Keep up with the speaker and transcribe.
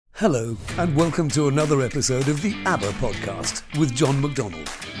Hello, and welcome to another episode of the ABBA Podcast with John McDonnell.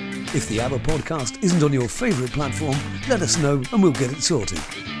 If the ABBA Podcast isn't on your favourite platform, let us know and we'll get it sorted.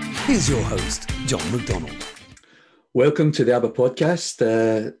 Here's your host, John McDonnell. Welcome to the ABBA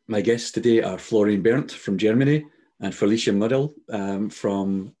Podcast. My guests today are Florian Berndt from Germany and Felicia Murrell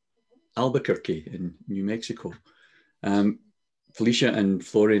from Albuquerque in New Mexico. Felicia and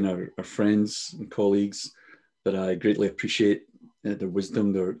Florian are friends and colleagues that I greatly appreciate. Their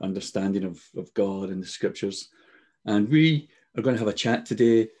wisdom, their understanding of God and the scriptures. And we are going to have a chat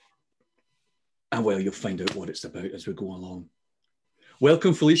today. And well, you'll find out what it's about as we go along.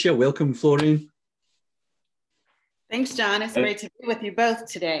 Welcome, Felicia. Welcome, Florian. Thanks, John. It's great to be with you both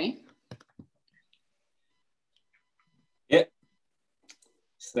today. Yeah,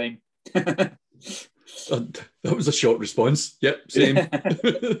 same. That was a short response. Yep, same.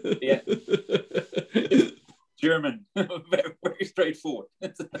 Yeah. German, very, very straightforward.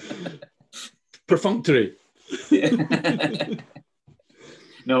 Perfunctory. Yeah.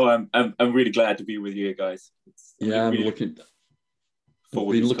 No, I'm really glad to be with you guys. Yeah, really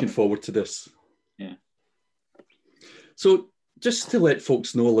looking forward to this. Yeah. So, just to let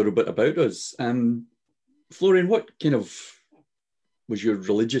folks know a little bit about us, Florian, what kind of was your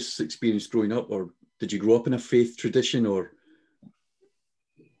religious experience growing up, or did you grow up in a faith tradition, or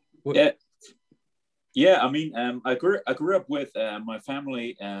what? Yeah. Yeah, I mean, I grew up with my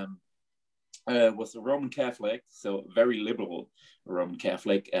family was a Roman Catholic, so very liberal Roman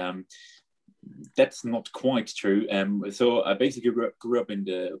Catholic. That's not quite true. So I basically grew up in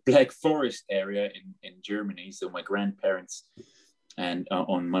the Black Forest area in Germany. So my grandparents and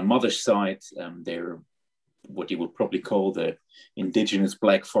on my mother's side, they're what you would probably call the indigenous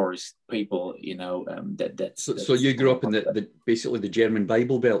Black Forest people. You know, So you grew up in the basically the German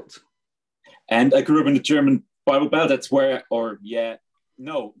Bible Belt. And I grew up in the German Bible Belt. That's where I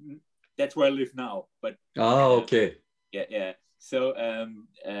live now. But okay. Yeah. So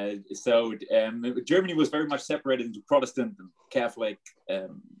Germany was very much separated into Protestant and Catholic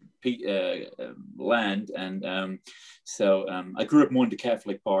land, and so I grew up more in the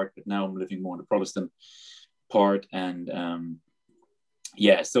Catholic part, but now I'm living more in the Protestant part, and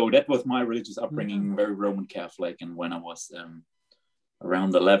so that was my religious upbringing, very Roman Catholic. And when I was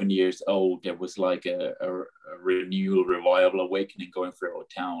around 11 years old, there was like a renewal, revival, awakening going through our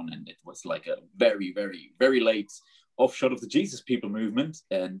town. And it was like a very, very, very late offshoot of the Jesus People movement.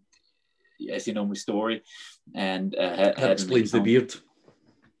 And as you know my story. And that explains the beard.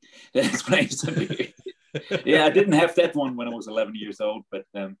 That explains the beard. Yeah, I didn't have that one when I was 11 years old. But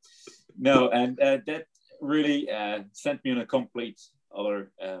no, and that really sent me on a complete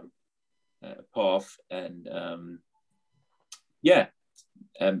other path.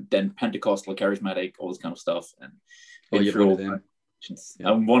 And then Pentecostal, charismatic, all this kind of stuff. And you're one of them. Yeah.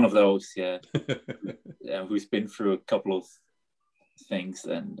 I'm one of those, who's been through a couple of things,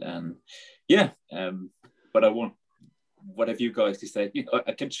 and but I want, what have you guys to say? You know,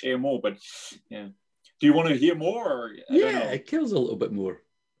 I can share more, but yeah. Do you want to hear more? Or, I don't know. It kills a little bit more.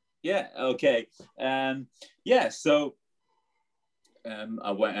 Yeah. Okay. So.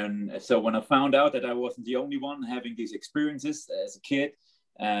 I went, and so when I found out that I wasn't the only one having these experiences as a kid,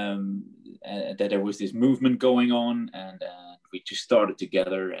 that there was this movement going on, and we just started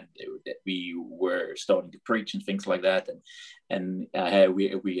together, and that we were starting to preach and things like that, and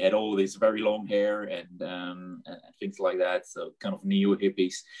we had all this very long hair and things like that, so kind of neo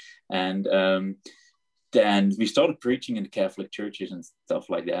hippies, and then we started preaching in the Catholic churches and stuff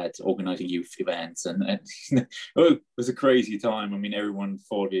like that, organizing youth events, and it was a crazy time. I mean, everyone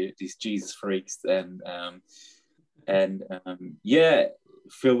thought these Jesus freaks, and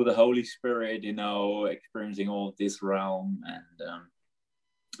filled with the Holy Spirit, you know, experiencing all of this realm,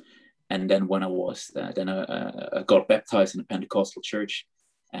 and then when I was, I got baptized in a Pentecostal church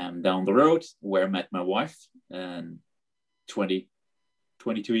down the road, where I met my wife, and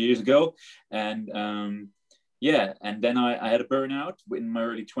 22 years ago, and and then I had a burnout in my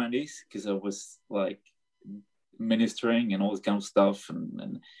early 20s, because I was like ministering and all this kind of stuff,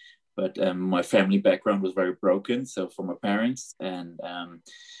 but my family background was very broken, so for my parents, and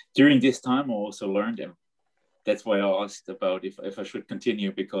during this time I also learned, and that's why I asked about if I should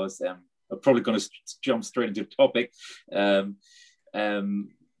continue, because I'm probably going to jump straight into the topic.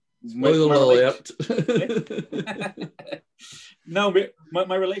 Spoiler alert. No,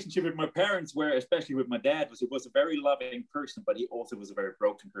 my relationship with my parents, especially with my dad, he was a very loving person, but he also was a very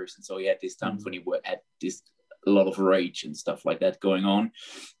broken person. So he had these times when he had a lot of rage and stuff like that going on,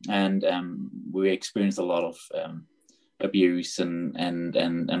 and we experienced a lot of abuse and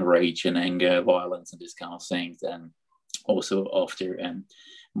rage and anger, violence, and this kind of things. And also after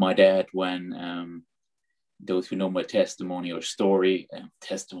my dad when those who know my testimony or story, when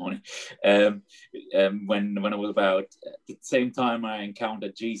I was about the same time I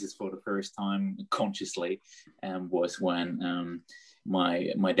encountered Jesus for the first time consciously, was when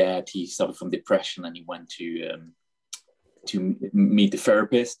my dad, he suffered from depression, and he went to meet the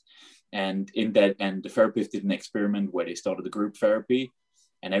therapist, and the therapist did an experiment where they started a group therapy,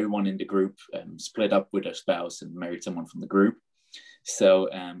 and everyone in the group split up with their spouse and married someone from the group. So,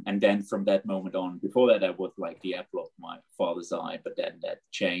 and then from that moment on, before that, I was like the apple of my father's eye, but then that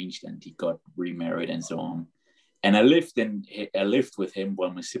changed and he got remarried and so on. And I lived with him while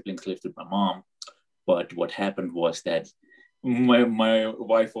my siblings lived with my mom. But what happened was that my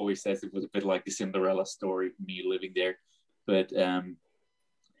wife always says it was a bit like the Cinderella story, me living there. But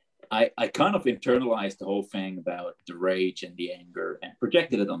I kind of internalized the whole thing about the rage and the anger and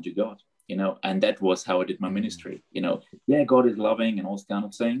projected it onto God. And that was how I did my ministry. Yeah, God is loving and all those kind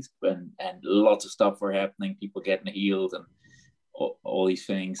of things, and lots of stuff were happening, people getting healed and all these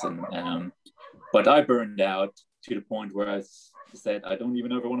things. And but I burned out to the point where I said, I don't even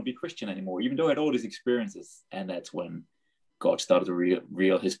know if I want to be Christian anymore, even though I had all these experiences. And that's when God started to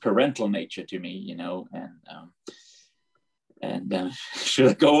reveal his parental nature to me, and should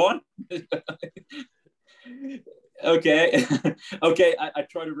I go on? Okay. I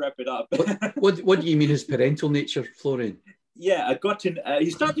try to wrap it up. What do you mean his parental nature, Florian? Yeah, I got to. He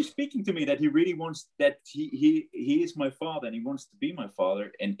started speaking to me that he really wants that he is my father and he wants to be my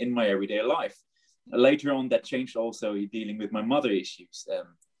father in my everyday life. Later on, that changed. Also, he dealing with my mother issues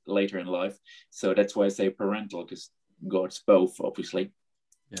later in life. So that's why I say parental, because God's both, obviously.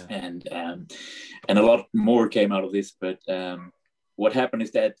 Yeah. And a lot more came out of this, but. What happened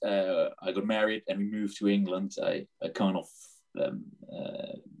is that I got married and we moved to England. I kind of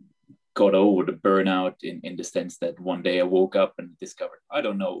got over the burnout in the sense that one day I woke up and discovered, I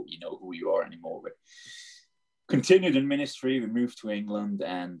don't know, who you are anymore. But continued in ministry. We moved to England,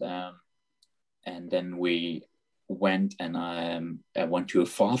 and then we went and I went to a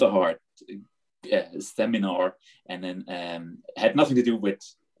Father Heart seminar, and then had nothing to do with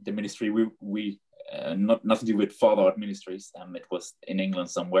the ministry. We nothing to do with Father Heart Ministries. It was in England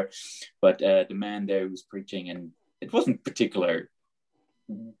somewhere, but the man there was preaching, and it wasn't particular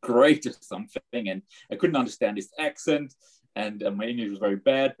great or something, and I couldn't understand his accent, and my English was very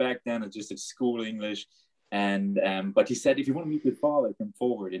bad back then. I just did school English, and but he said, if you want to meet with Father, come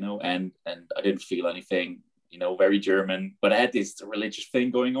forward, and I didn't feel anything, very German, but I had this religious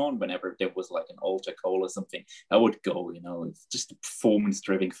thing going on. Whenever there was like an altar call or something, I would go, it's just a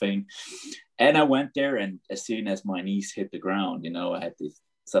performance-driven thing. And I went there, and as soon as my knees hit the ground, I had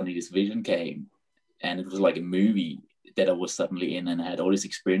suddenly this vision came, and it was like a movie that I was suddenly in, and I had all this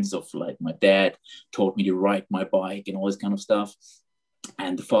experience of like my dad taught me to ride my bike and all this kind of stuff.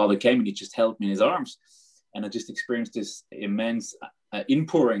 And the Father came and he just held me in his arms, and I just experienced this immense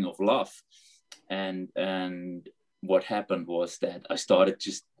inpouring of love. And what happened was that I started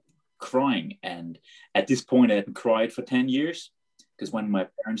just crying. And at this point, I hadn't cried for 10 years, because when my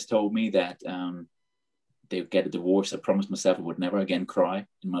parents told me that they would get a divorce, I promised myself I would never again cry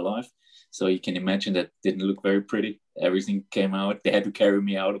in my life. So you can imagine that didn't look very pretty. Everything came out. They had to carry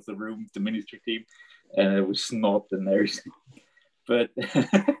me out of the room, the ministry team, and it was snot and everything. But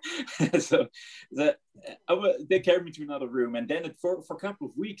so they carried me to another room, and then for a couple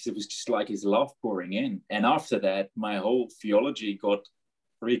of weeks, it was just like his love pouring in. And after that, my whole theology got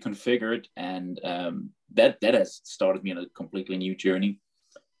reconfigured, and that has started me on a completely new journey.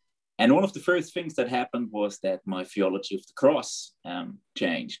 And one of the first things that happened was that my theology of the cross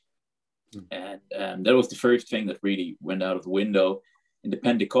changed. And that was the first thing that really went out of the window. In the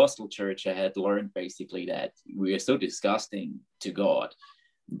Pentecostal church, I had learned basically that we are so disgusting to God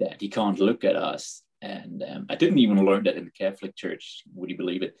that he can't look at us. And I didn't even learn that in the Catholic church, would you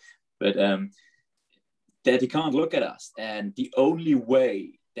believe it? But that he can't look at us. And the only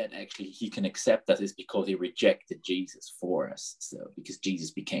way that actually he can accept us is because he rejected Jesus for us. So because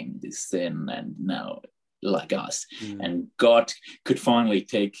Jesus became this sin and now like us. And God could finally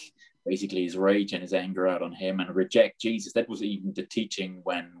take basically his rage and his anger out on him and reject Jesus. That was even the teaching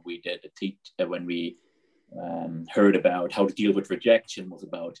when we did when we heard about how to deal with rejection, was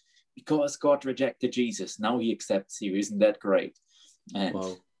about, because God rejected Jesus, now he accepts you. Isn't that great? And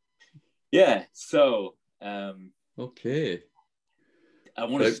wow. Yeah, so okay. I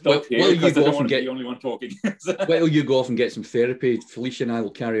want to stop here because I don't want to be the only one talking. Wait till you go off and get some therapy. Felicia and I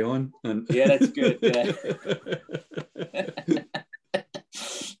will carry on. And yeah, that's good. Yeah.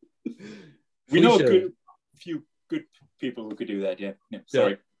 We know a few good people who could do that. Yeah.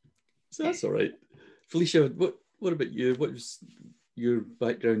 Sorry. So that's all right. Felicia, what about you? your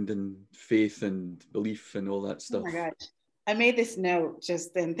background in faith and belief and all that Oh stuff? my gosh. I made this note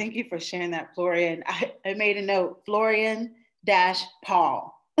just then. Thank you for sharing that, Florian. I made a note, Florian dash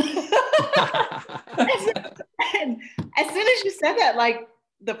Paul. And as soon as you said that, like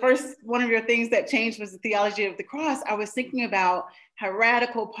the first one of your things that changed was the theology of the cross. I was thinking about how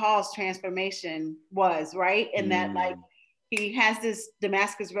radical Paul's transformation was, right? And that like he has this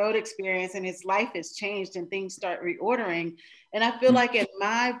Damascus Road experience and his life has changed and things start reordering. And I feel like in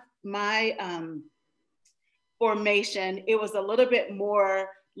my formation, it was a little bit more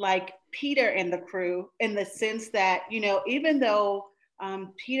like Peter and the crew in the sense that, you know, even though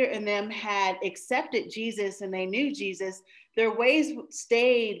Peter and them had accepted Jesus and they knew Jesus, their ways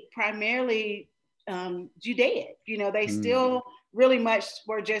stayed primarily Judaic. You know, they still really much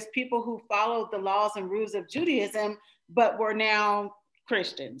were just people who followed the laws and rules of Judaism, but were now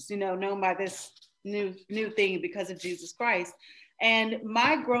Christians, you know, known by this new thing because of Jesus Christ. And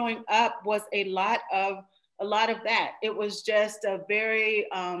my growing up was a lot of that. It was just a very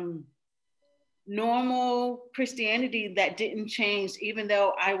normal Christianity that didn't change, even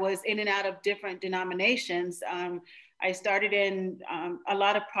though I was in and out of different denominations. I started in a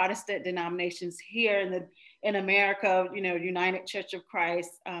lot of Protestant denominations here in America, you know, United Church of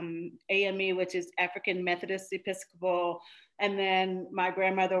Christ, AME, which is African Methodist Episcopal. And then my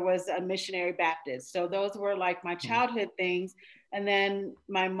grandmother was a missionary Baptist. So those were like my childhood things. And then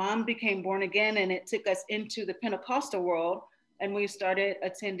my mom became born again and it took us into the Pentecostal world. And we started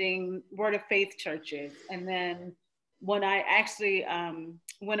attending Word of Faith churches. And then when I actually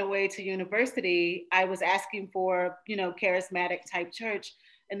went away to university, I was asking for, you know, charismatic type church.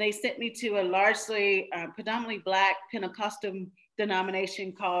 And they sent me to a largely, predominantly Black Pentecostal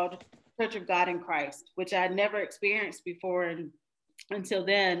denomination called Church of God in Christ, which I never experienced before until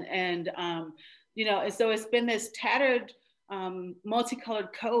then. And, you know, and so it's been this tattered, multicolored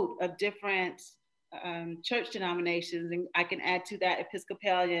coat of different church denominations, and I can add to that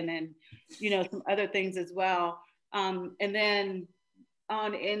Episcopalian and, you know, some other things as well. And then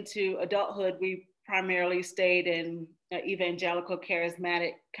on into adulthood, we primarily stayed in evangelical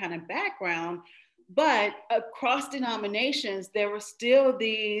charismatic kind of background, but across denominations, there were still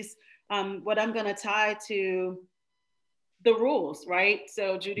these, what I'm going to tie to the rules, right?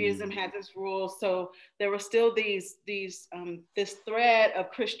 So Judaism has its rules. So there were still this thread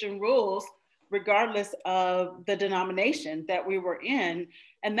of Christian rules, regardless of the denomination that we were in.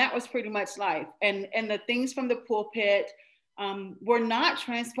 And that was pretty much life. And the things from the pulpit were not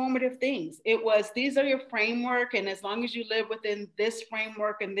transformative things. It was, these are your framework. And as long as you live within this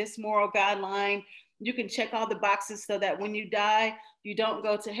framework and this moral guideline, you can check all the boxes so that when you die, you don't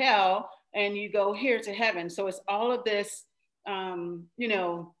go to hell and you go here to heaven. So it's all of this, you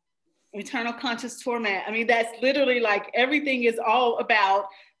know, eternal conscious torment. I mean, that's literally like everything is all about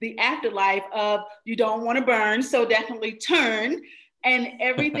the afterlife of you don't want to burn, so definitely turn. And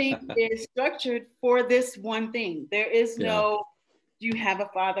everything is structured for this one thing. There is no, you have a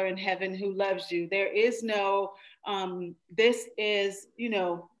Father in heaven who loves you. There is no, this is, you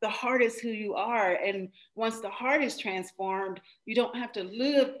know, the heart is who you are. And once the heart is transformed, you don't have to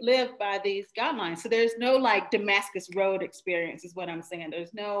live by these guidelines. So there's no like Damascus Road experience is what I'm saying.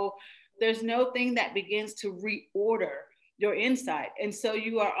 There's no thing that begins to reorder your insight. And so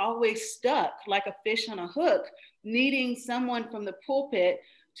you are always stuck like a fish on a hook, needing someone from the pulpit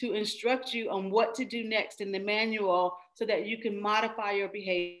to instruct you on what to do next in the manual so that you can modify your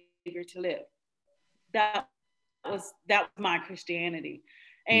behavior to live. That was my Christianity.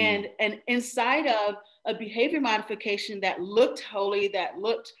 And inside of a behavior modification that looked holy, that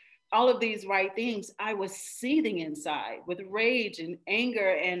looked all of these right things, I was seething inside with rage and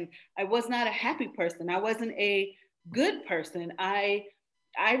anger, and I was not a happy person. I wasn't a good person. I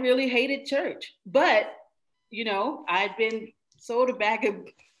really hated church, but you know, I'd been sold a bag of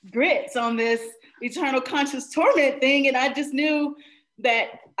grits on this eternal conscious torment thing, and I just knew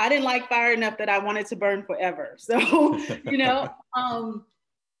that I didn't like fire enough that I wanted to burn forever. So, you know,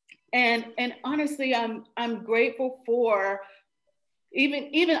 and honestly, I'm grateful for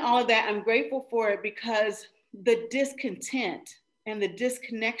even all of that. I'm grateful for it because the discontent and the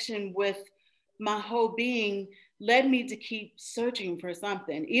disconnection with my whole being led me to keep searching for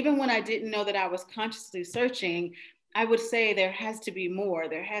something. Even when I didn't know that I was consciously searching, I would say there has to be more,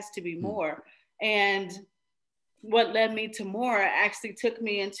 there has to be more. And what led me to more actually took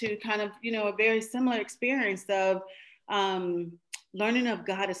me into kind of, you know, a very similar experience of learning of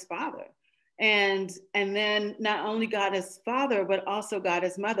God as Father. And then not only God as Father, but also God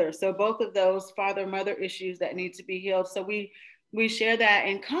as Mother. So both of those father-mother issues that need to be healed. So we share that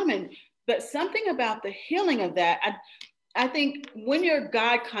in common. But something about the healing of that, I think when your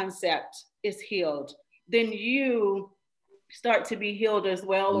God concept is healed, then you start to be healed as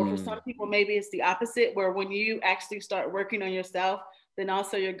well. Or for some people, maybe it's the opposite, where when you actually start working on yourself, then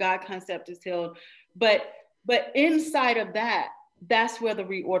also your God concept is healed. But inside of that, that's where the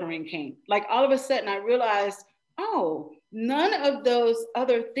reordering came. Like all of a sudden I realized, oh, none of those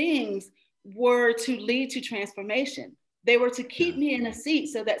other things were to lead to transformation. They were to keep me in a seat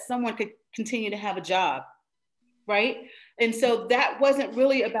so that someone could continue to have a job, right? And so that wasn't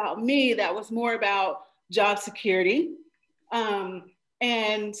really about me. That was more about job security.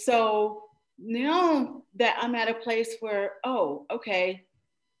 And so now that I'm at a place where, oh, okay,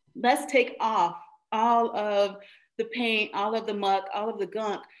 let's take off all of the pain, all of the muck, all of the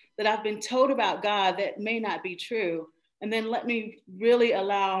gunk that I've been told about God that may not be true. And then let me really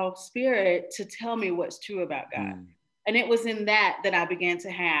allow Spirit to tell me what's true about God. And it was in that I began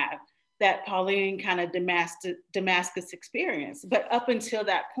to have that Pauline kind of Damascus experience. But up until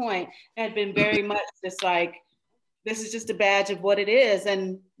that point, it had been very much just like, this is just a badge of what it is.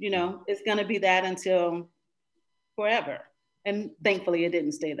 And, you know, it's going to be that until forever. And thankfully it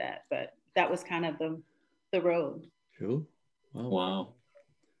didn't stay that, but that was kind of the road. Cool. Wow.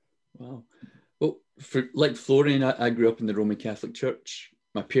 Well, like Florian, I grew up in the Roman Catholic Church.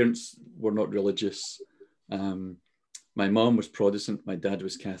 My parents were not religious. My mom was Protestant, my dad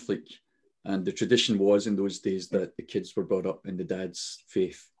was Catholic. And the tradition was in those days that the kids were brought up in the dad's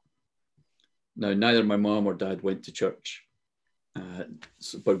faith. Now, neither my mom or dad went to church,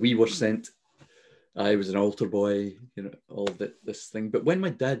 but we were sent. I was an altar boy, you know, all this thing. But when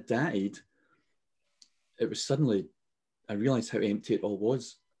my dad died, it was suddenly, I realized how empty it all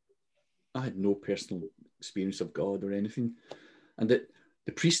was. I had no personal experience of God or anything. And that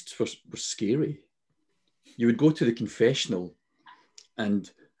the priests were scary. You would go to the confessional and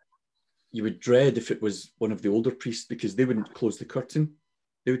you would dread if it was one of the older priests, because they wouldn't close the curtain.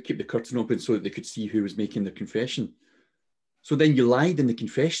 They would keep the curtain open so that they could see who was making their confession. So then you lied in the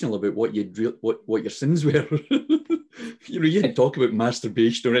confessional about what your sins were. You know, you didn't talk about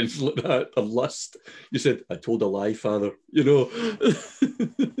masturbation or anything like that, or lust. You said, I told a lie, Father, you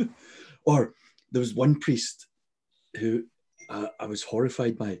know. Or there was one priest who I was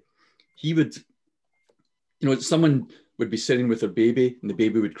horrified by. He would, you know, someone would be sitting with their baby and the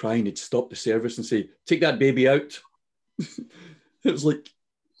baby would cry and he'd stop the service and say, take that baby out. It was like,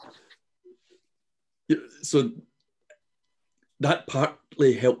 so that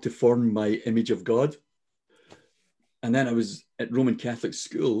partly helped to form my image of God. And then I was at Roman Catholic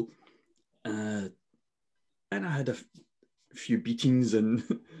school, and I had a few beatings and,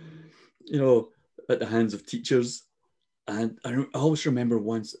 you know, at the hands of teachers. And I always remember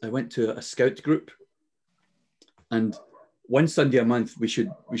once I went to a scout group, and one Sunday a month we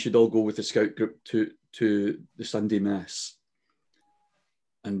should all go with the scout group to the Sunday mass.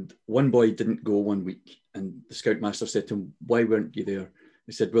 And one boy didn't go one week, and the scoutmaster said to him, why weren't you there?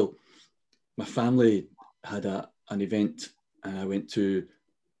 He said, well, my family had an event and I went to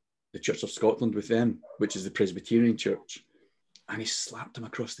the Church of Scotland with them, which is the Presbyterian church. And he slapped him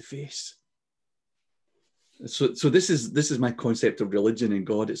across the face. So this is my concept of religion and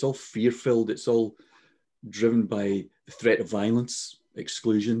God. It's all fear-filled. It's all driven by the threat of violence,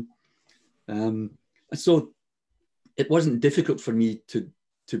 exclusion. And so it wasn't difficult for me to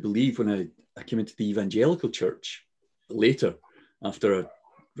believe when I came into the evangelical church later, after a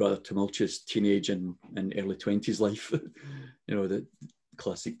rather tumultuous teenage and early 20s life, you know, the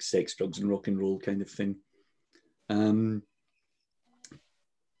classic sex, drugs and rock and roll kind of thing. And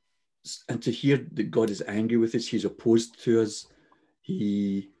to hear that God is angry with us, he's opposed to us,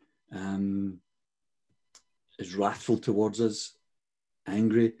 he is wrathful towards us,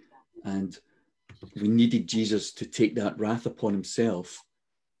 angry, and we needed Jesus to take that wrath upon himself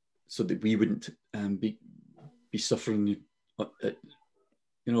so that we wouldn't be suffering.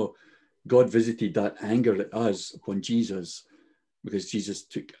 You know, God visited that anger at us upon Jesus because Jesus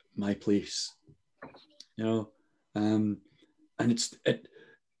took my place. You know, and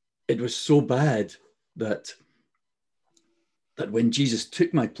it was so bad that when Jesus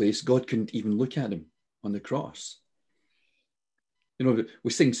took my place, God couldn't even look at him on the cross. You know,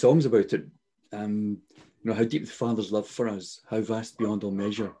 we sing songs about it. You know, how deep the Father's love for us, how vast beyond all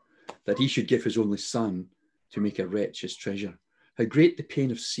measure, that he should give his only son to make a wretch his treasure. How great the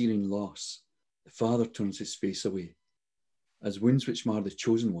pain of searing loss, the Father turns his face away, as wounds which mar the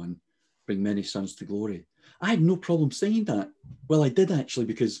chosen one bring many sons to glory. I had no problem singing that. Well, I did actually,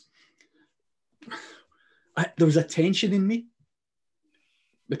 because there was a tension in me,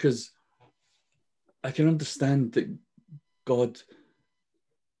 because I can understand that God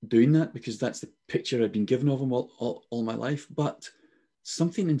doing that because that's the picture I've been given of him all my life. But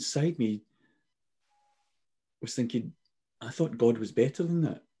something inside me was thinking, I thought God was better than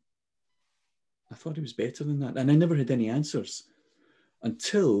that. I thought he was better than that. And I never had any answers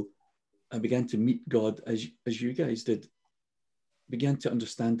until I began to meet God, as you guys did, began to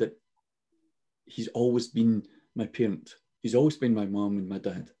understand that he's always been my parent. He's always been my mom and my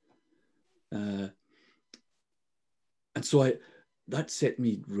dad. And so that set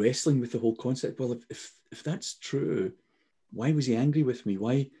me wrestling with the whole concept. Well, if that's true, why was he angry with me?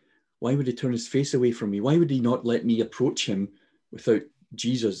 Why would he turn his face away from me? Why would he not let me approach him without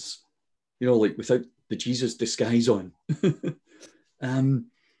Jesus, like without the Jesus disguise on?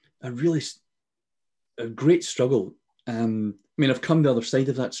 A great struggle. I've come the other side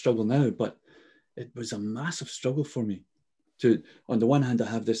of that struggle now, but it was a massive struggle for me. On the one hand, I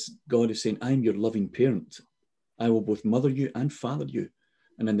have this God who's saying, I'm your loving parent. I will both mother you and father you.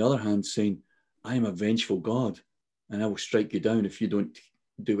 And on the other hand, saying, I am a vengeful God and I will strike you down if you don't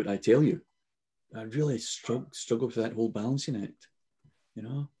do what I tell you. I really struggle with that whole balancing act,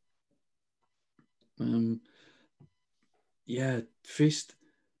 faced.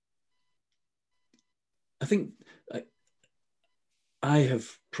 I think I have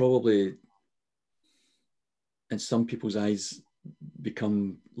probably, in some people's eyes,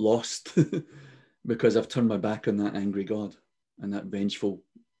 become lost because I've turned my back on that angry God and that vengeful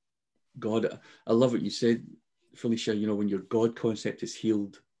God. I love what you said, Felicia, when your God concept is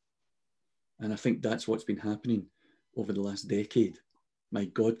healed. And I think that's what's been happening over the last decade. My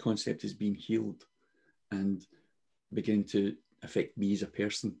God concept is being healed and beginning to affect me as a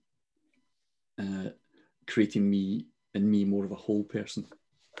person, creating me more of a whole person.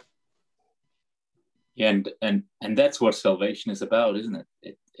 Yeah, and that's what salvation is about, isn't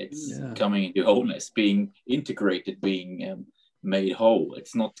it? It's coming into wholeness, being integrated, being made whole.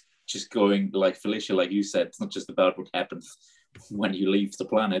 It's not just going, like Felicia, like you said, it's not just about what happens when you leave the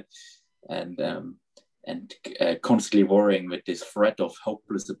planet and constantly worrying with this threat of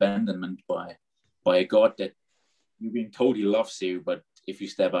hopeless abandonment by a God that you've been told he loves you, but if you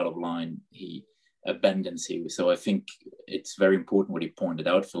step out of line, he abandons you. So I think it's very important what you pointed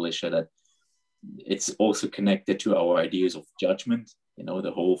out, Felicia, that it's also connected to our ideas of judgment,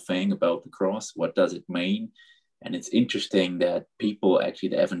 the whole thing about the cross. What does it mean? And it's interesting that people, actually,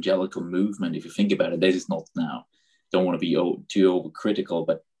 the evangelical movement, if you think about it, this is not now, don't want to be too overcritical,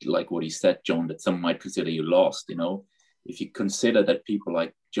 but like what he said, John, that some might consider you lost, if you consider that people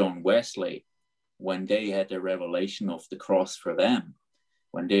like John Wesley, when they had the revelation of the cross for them,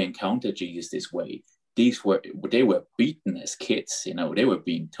 when they encountered Jesus this way, they were beaten as kids, they were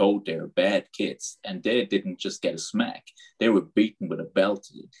being told they were bad kids, and they didn't just get a smack. They were beaten with a belt,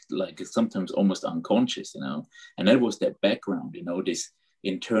 like sometimes almost unconscious, and that was their background, this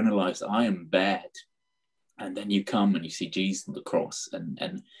internalized, I am bad. And then you come and you see Jesus on the cross,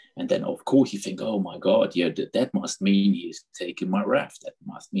 and then of course you think, oh my God, yeah, that must mean he's taking my wrath. That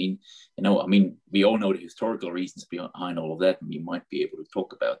must mean, we all know the historical reasons behind all of that, and we might be able to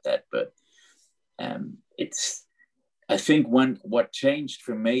talk about that. But I think what changed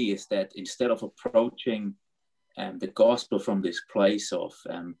for me is that instead of approaching the gospel from this place of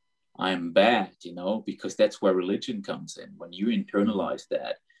I'm bad, because that's where religion comes in. When you internalize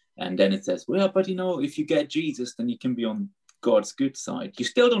that, and then it says, well, but if you get Jesus, then you can be on God's good side. You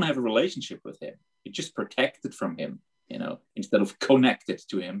still don't have a relationship with him. You're just protected from him, instead of connected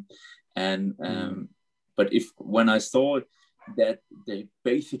to him. And but when I saw that the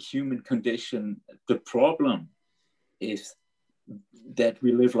basic human condition, the problem is that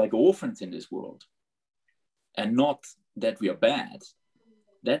we live like orphans in this world, and not that we are bad.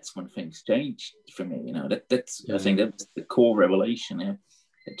 That's when things changed for me. I think that's the core revelation. Yeah.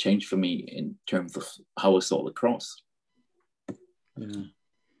 It changed for me in terms of how I saw the cross. Yeah.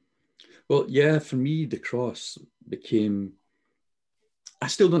 Well, yeah, for me, the cross became, I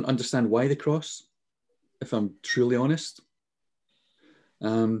still don't understand why the cross, if I'm truly honest.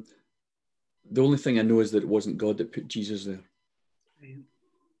 The only thing I know is that it wasn't God that put Jesus there.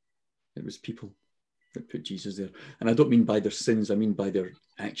 It was people that put Jesus there. And I don't mean by their sins, I mean by their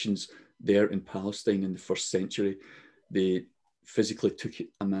actions there in Palestine in the first century. They physically took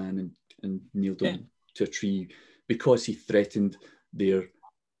a man and nailed him to a tree because he threatened their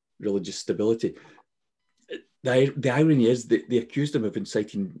religious stability. The irony is that they accused him of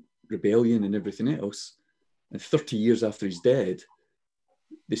inciting rebellion and everything else. And 30 years after he's dead,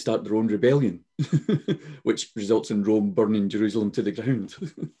 they start their own rebellion, which results in Rome burning Jerusalem to the ground.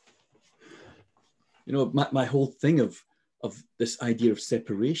 My whole thing of this idea of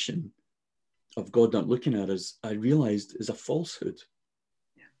separation, of God not looking at us, I realized is a falsehood.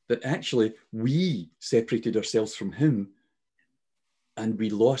 that actually we separated ourselves from him and we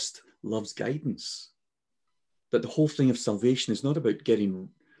lost love's guidance. That the whole thing of salvation is not about getting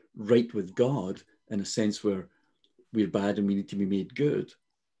right with God in a sense where we're bad and we need to be made good,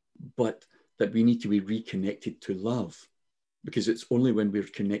 but that we need to be reconnected to love, because it's only when we're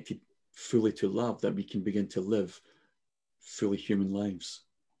connected fully to love that we can begin to live fully human lives.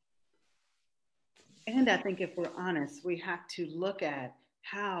 And I think if we're honest, we have to look at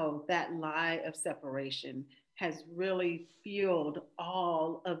how that lie of separation has really fueled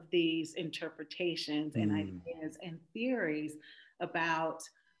all of these interpretations and ideas and theories about,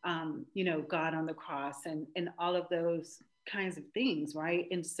 God on the cross and all of those kinds of things, right?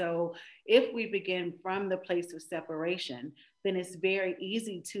 And so if we begin from the place of separation, then it's very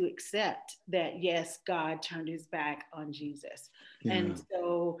easy to accept that, yes, God turned his back on Jesus. Yeah. And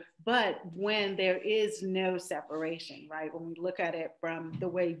so, but when there is no separation, right? When we look at it from the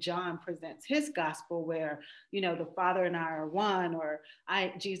way John presents his gospel, where, the Father and I are one, or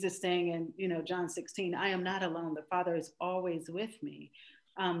Jesus saying in, John 16, I am not alone. The Father is always with me.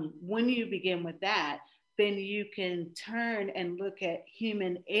 When you begin with that, then you can turn and look at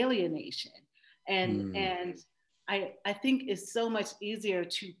human alienation. And I think it's so much easier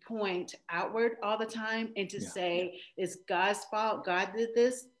to point outward all the time and to say it's God's fault, God did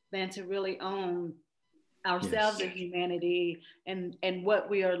this, than to really own ourselves and humanity and what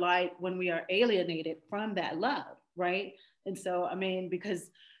we are like when we are alienated from that love, right? And so, because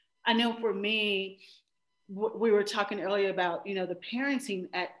I know for me, we were talking earlier about, the parenting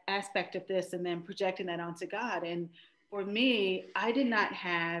aspect of this and then projecting that onto God. And for me, I did not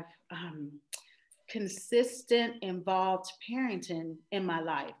have consistent, involved parenting in my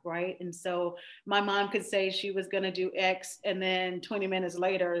life, right? And so my mom could say she was going to do X, and then 20 minutes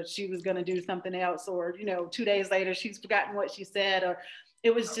later, she was going to do something else, or, 2 days later, she's forgotten what she said, or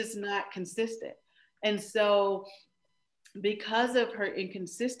it was just not consistent. And so because of her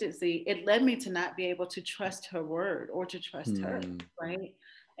inconsistency, it led me to not be able to trust her word or to trust her, right?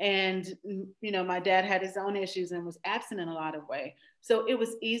 And, my dad had his own issues and was absent in a lot of ways. So it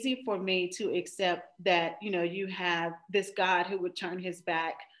was easy for me to accept that, you have this God who would turn his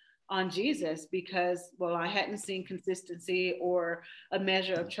back on Jesus because, well, I hadn't seen consistency or a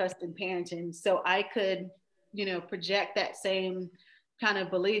measure of trust in parenting. So I could, project that same kind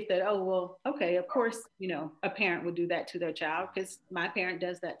of belief that, oh, well, okay, of course, a parent would do that to their child because my parent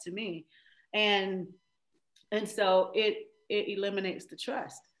does that to me. And so it eliminates the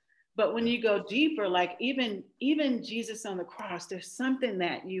trust. But when you go deeper, like even Jesus on the cross, there's something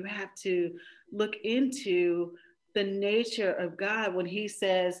that you have to look into the nature of God when he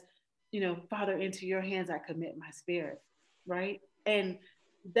says, Father, into your hands I commit my spirit, right? And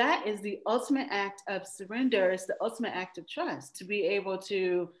that is the ultimate act of surrender. It's the ultimate act of trust, to be able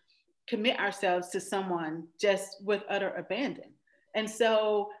to commit ourselves to someone just with utter abandon. And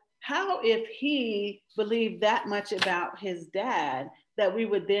so how if he believed that much about his dad that we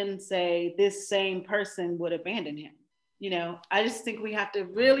would then say this same person would abandon him? I just think we have to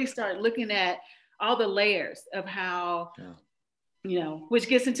really start looking at all the layers of how, which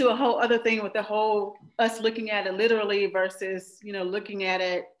gets into a whole other thing with the whole us looking at it literally versus, looking at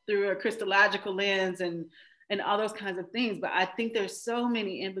it through a Christological lens and all those kinds of things. But I think there's so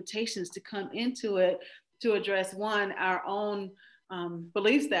many invitations to come into it to address, one, our own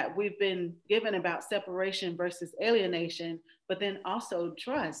beliefs that we've been given about separation versus alienation, but then also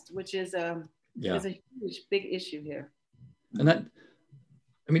trust, which is a huge, big issue here. And that,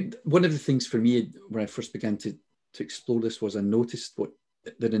 one of the things for me when I first began to explore this was I noticed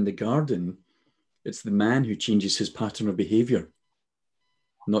that in the garden, it's the man who changes his pattern of behavior,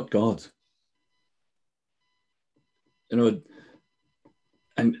 not God. And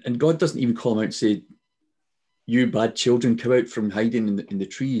God doesn't even call him out and say, you bad children, come out from hiding in the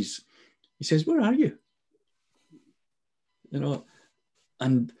trees. He says, where are you?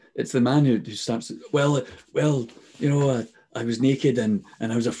 And it's the man who starts, well, I was naked and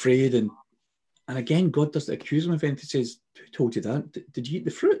I was afraid. And again, God doesn't accuse him of anything. He says, who told you that? Did you eat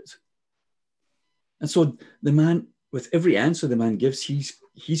the fruit? And so the man, with every answer the man gives,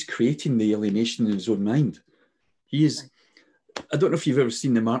 he's creating the alienation in his own mind. He is, I don't know if you've ever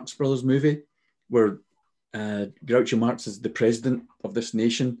seen the Marx Brothers movie, where Groucho Marx is the president of this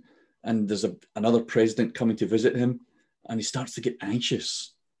nation, and there's another president coming to visit him, and he starts to get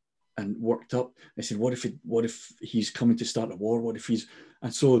anxious and worked up. I said, what if he's coming to start a war? What if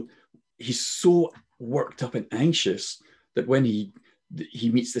and so he's so worked up and anxious that when he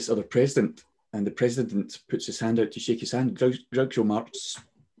meets this other president, and the president puts his hand out to shake his hand, Groucho Marx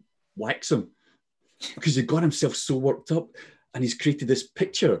whacks him because he got himself so worked up. And he's created this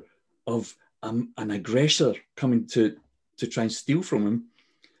picture of an aggressor coming to try and steal from him.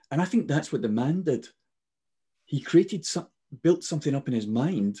 And I think that's what the man did. He built something up in his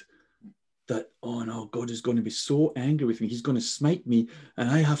mind that, oh no, God is going to be so angry with me. He's going to smite me and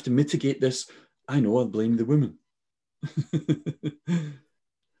I have to mitigate this. I know, I'll blame the woman.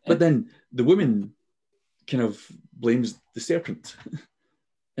 But then the woman kind of blames the serpent. And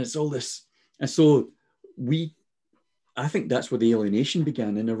it's all this. And so I think that's where the alienation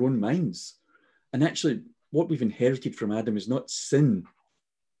began, in our own minds. And actually, what we've inherited from Adam is not sin,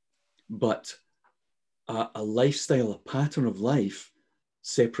 but a lifestyle, a pattern of life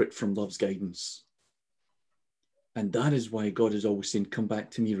separate from love's guidance. And that is why God is always saying, come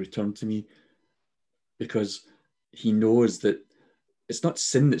back to me, return to me, because he knows that it's not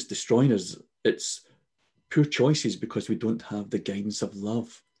sin that's destroying us, it's poor choices because we don't have the guidance of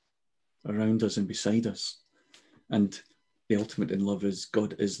love around us and beside us. And the ultimate in love is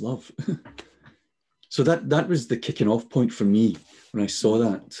God is love. So that was the kicking off point for me when I saw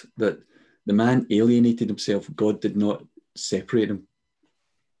that the man alienated himself. God did not separate him.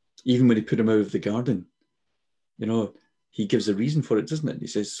 Even when he put him out of the garden, he gives a reason for it, doesn't it? He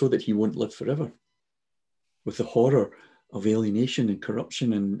says, so that he won't live forever. With the horror of alienation and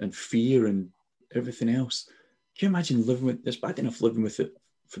corruption and fear and everything else. Can you imagine living with it's bad enough living with it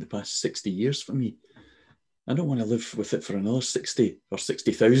for the past 60 years for me. I don't want to live with it for another 60 or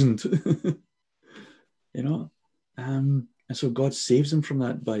 60,000. And so God saves him from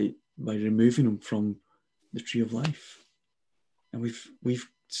that by removing him from the tree of life. And we've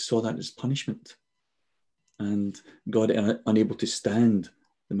saw that as punishment. And God unable to stand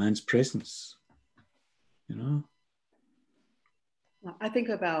the man's presence. I think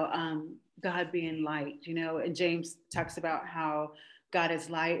about God being light, and James talks about how God is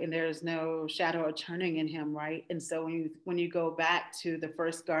light and there is no shadow or turning in him, right? And so when you go back to the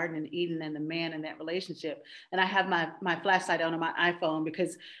first garden in Eden and the man in that relationship, and I have my flashlight on my iPhone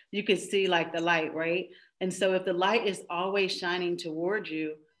because you can see like the light, right? And so if the light is always shining toward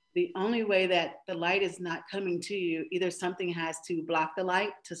you, the only way that the light is not coming to you, either something has to block the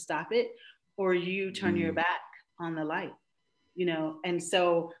light to stop it, or you turn your back on the light, And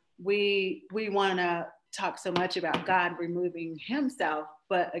so we want to talk so much about God removing himself,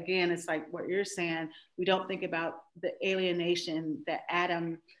 but again, it's like what you're saying, we don't think about the alienation that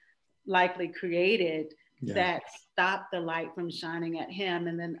Adam likely created that stopped the light from shining at him,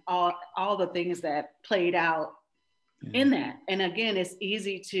 and then all the things that played out in that. And again, it's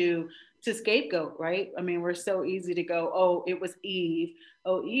easy to scapegoat, right? I mean, we're so easy to go, oh, it was Eve.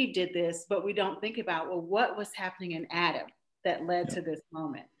 Oh, Eve did this, but we don't think about, well, what was happening in Adam that led to this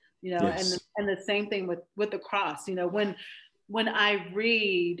moment, yes. And the same thing with the cross, when I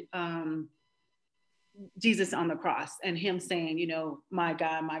read Jesus on the cross and him saying, my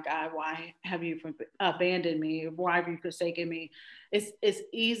God, why have you abandoned me? Why have you forsaken me? It's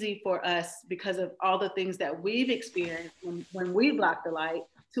easy for us because of all the things that we've experienced when we block the light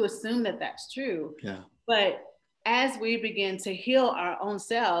to assume that that's true. Yeah. But as we begin to heal our own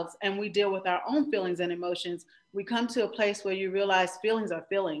selves and we deal with our own feelings and emotions, we come to a place where you realize feelings are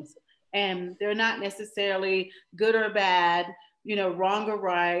feelings and they're not necessarily good or bad, wrong or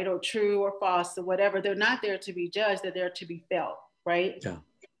right or true or false or whatever. They're not there to be judged. They're there to be felt, right? Yeah.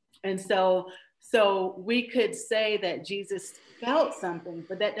 And so we could say that Jesus felt something,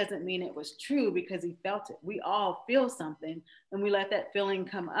 but that doesn't mean it was true because he felt it. We all feel something and we let that feeling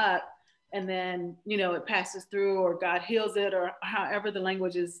come up and then, it passes through or God heals it or however the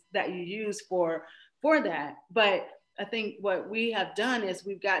language is that you use for that. But I think what we have done is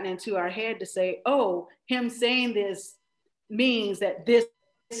we've gotten into our head to say, oh, him saying this means that this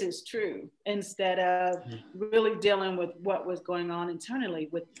is true, instead of really dealing with what was going on internally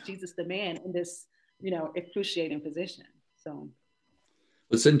with Jesus the man in this, excruciating position. So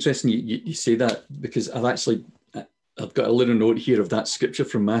it's interesting you say that, because I've got a little note here of that scripture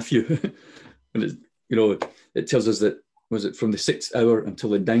from Matthew. And it tells us that, was it from the 6th hour until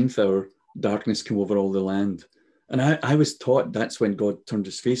the 9th hour, darkness came over all the land. And I was taught that's when God turned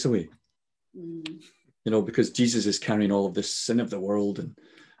his face away. Because Jesus is carrying all of this sin of the world and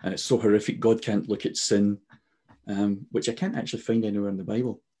it's so horrific. God can't look at sin, which I can't actually find anywhere in the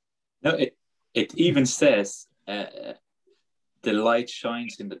Bible. No, it even says the light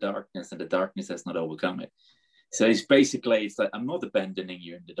shines in the darkness and the darkness has not overcome it. So it's like, I'm not abandoning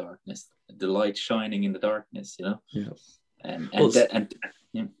you in the darkness, the light shining in the darkness, Yeah.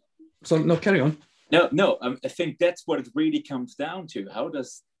 So no, carry on. No, I think that's what it really comes down to. How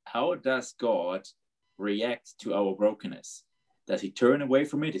does God react to our brokenness? Does he turn away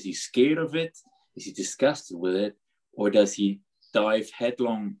from it? Is he scared of it? Is he disgusted with it? Or does he dive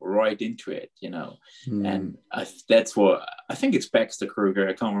headlong right into it, you know. And that's what I think it's Baxter Kruger.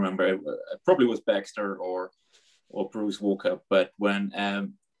 I can't remember. It probably was Baxter or Bruce Walker. But when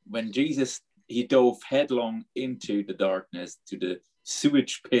Jesus, he dove headlong into the darkness, to the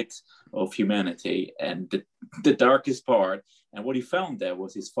sewage pit of humanity and the darkest part, and what he found there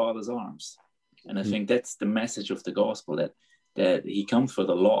was his Father's arms. And I think that's the message of the gospel, that he comes for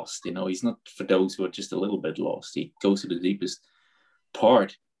the lost. You know, he's not for those who are just a little bit lost. He goes to the deepest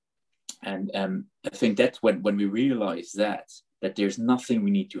part. And I think that's when we realize that there's nothing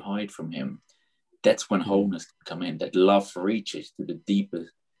we need to hide from him. That's when wholeness can come in, that love reaches to the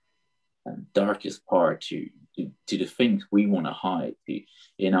deepest and darkest part, to the things we want to hide,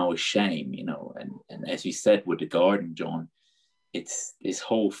 in our shame, you know. And as you said with the garden, John, it's this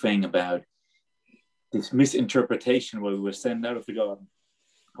whole thing about this misinterpretation where we were sent out of the garden.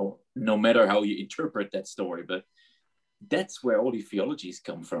 Or no matter how you interpret that story, but that's where all the theologies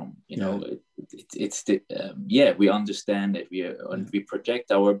come from, you know. It's the we understand it, we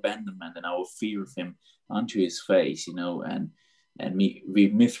project our abandonment and our fear of him onto his face, you know, and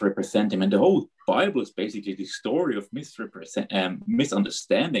we misrepresent him. And the whole Bible is basically the story of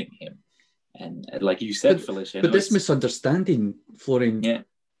misunderstanding him. And like you said, Felicia, but this misunderstanding, Florian,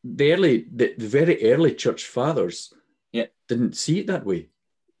 the very early church fathers didn't see it that way.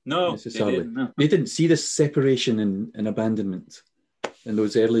 No, necessarily. They didn't, no. They didn't see this separation and abandonment in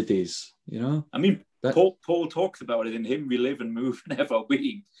those early days, you know. I mean, Paul talks about it. In him we live and move and have our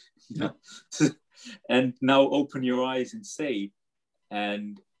being. You know? And now open your eyes and see.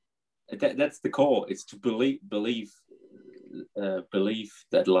 And that's the call. It's to believe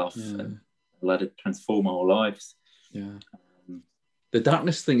that love and let it transform our lives. Yeah. The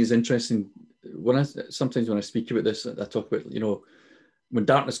darkness thing is interesting. Sometimes when I speak about this, I talk about, you know, when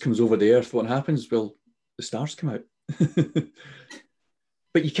darkness comes over the earth, what happens? Well, the stars come out.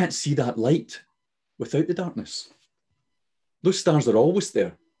 But you can't see that light without the darkness. Those stars are always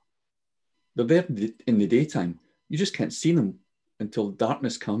there. They're there in the daytime. You just can't see them until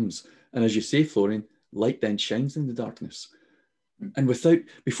darkness comes. And as you say, Florian, light then shines in the darkness. And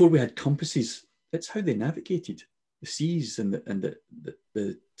before we had compasses, that's how they navigated the seas and the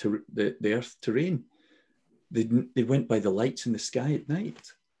earth terrain. They went by the lights in the sky at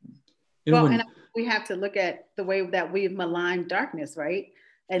night. You know, and we have to look at the way that we've maligned darkness, right?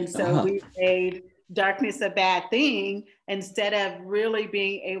 And so we've made darkness a bad thing instead of really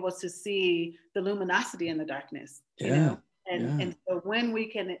being able to see the luminosity in the darkness. You know? And so when we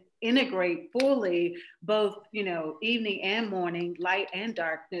can integrate fully both, you know, evening and morning, light and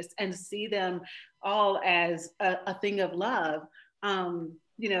darkness, and see them all as a thing of love,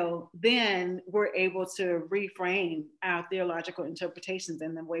 you know, then we're able to reframe our theological interpretations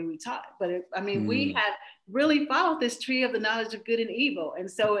in the way we taught. But we have really followed this tree of the knowledge of good and evil.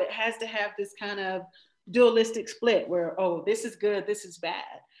 And so it has to have this kind of dualistic split where, oh, this is good, this is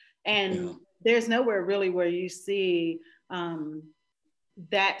bad. And there's nowhere really where you see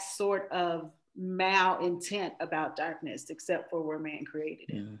that sort of malintent about darkness, except for where man created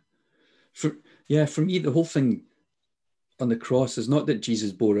it. For me, the whole thing on the cross is not that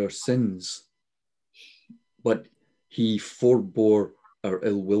Jesus bore our sins, but he forbore our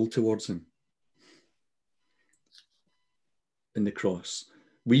ill will towards him. In the cross,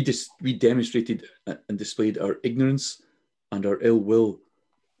 we demonstrated and displayed our ignorance and our ill will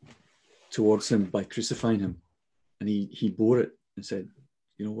towards him by crucifying him, and he bore it and said,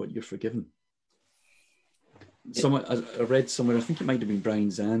 "You know what? You're forgiven." Someone I read somewhere, I think it might have been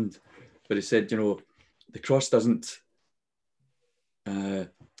Brian Zand, but it said, you know, the cross doesn't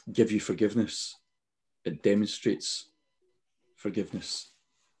give you forgiveness; it demonstrates forgiveness,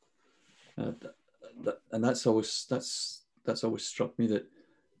 and that's always struck me, that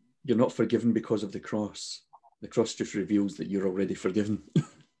you're not forgiven because of the cross. The cross just reveals that you're already forgiven.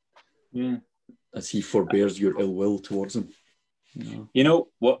 As he forbears your ill will towards him. You know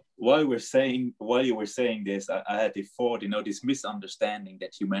what? While you were saying this, I had the thought, you know, this misunderstanding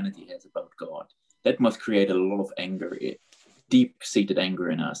that humanity has about God, that must create a lot of anger, deep-seated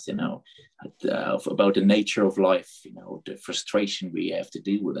anger in us, you know, about the nature of life, you know, the frustration we have to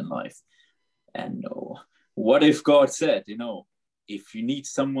deal with in life. And what if God said, you know, if you need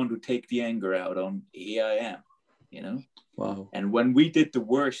someone to take the anger out on, here I am, you know? Wow. And when we did the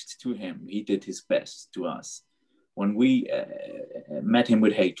worst to him, he did his best to us. When we met him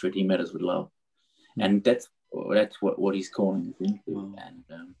with hatred, he met us with love. And that's what he's calling us into. Wow. And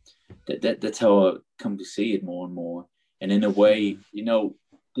that's how I come to see it more and more. And in a way, you know,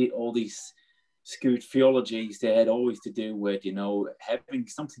 all these skewed theologies, they had always to do with, you know, having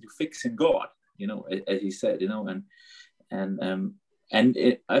something to fix in God, you know, as he said, you know,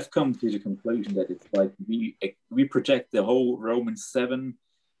 I've come to the conclusion that it's like we project the whole Romans 7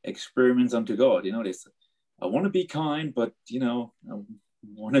 experiments onto God. You know, this, I want to be kind, but you know, I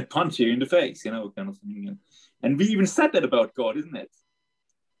want to punch you in the face, you know, kind of thing. And we even said that about God, isn't it?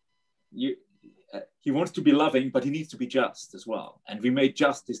 He wants to be loving, but he needs to be just as well. And we made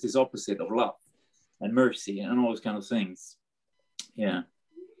justice this opposite of love and mercy and all those kind of things. Yeah.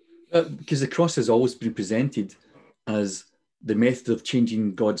 Because the cross has always been presented as the method of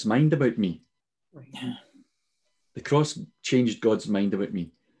changing God's mind about me. Yeah. The cross changed God's mind about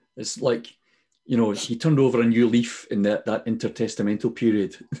me. It's like, you know, he turned over a new leaf in that intertestamental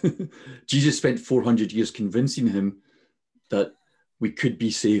period. Jesus spent 400 years convincing him that we could be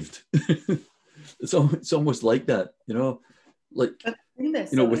saved. It's almost like that, you know, like, you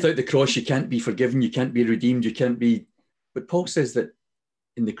know, without the cross, you can't be forgiven, you can't be redeemed, you can't be. But Paul says that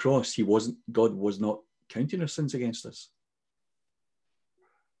in the cross, God was not counting our sins against us.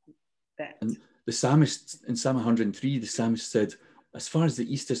 And the psalmist in Psalm 103, the psalmist said, as far as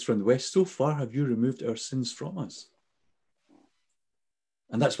the east is from the west, so far have you removed our sins from us.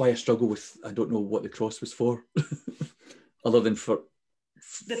 And that's why I struggle with, I don't know what the cross was for, other than for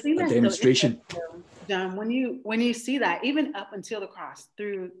a demonstration. John, when you see that, even up until the cross,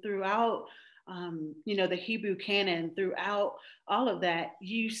 throughout you know, the Hebrew canon, throughout all of that,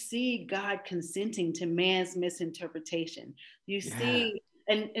 you see God consenting to man's misinterpretation. You see,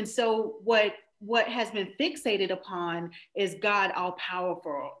 and so what has been fixated upon is God all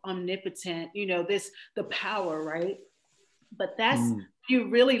powerful, omnipotent, you know, the power, right? But that's, when you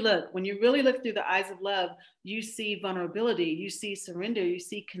really look through the eyes of love, you see vulnerability, you see surrender, you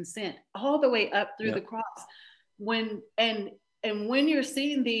see consent, all the way up through the cross. And when you're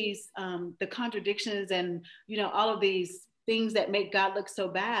seeing these, the contradictions and, you know, all of these things that make God look so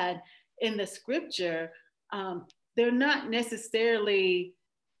bad in the scripture, they're not necessarily,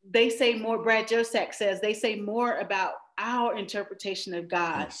 they say more, Brad Josek says, they say more about our interpretation of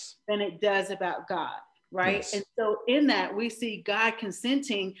God than it does about God. Right. Yes. And so in that, we see God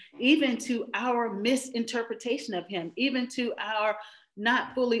consenting even to our misinterpretation of him, even to our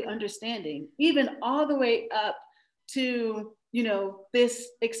not fully understanding, even all the way up to, you know, this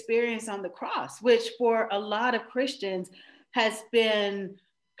experience on the cross, which for a lot of Christians has been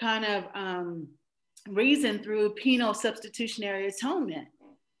kind of reasoned through penal substitutionary atonement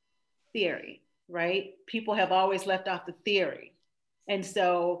theory, right? People have always left off the theory. And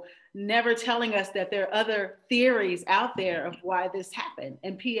so never telling us that there are other theories out there of why this happened.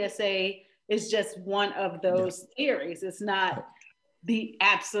 And PSA is just one of those theories. It's not the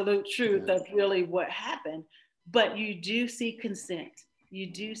absolute truth of really what happened, but you do see consent. You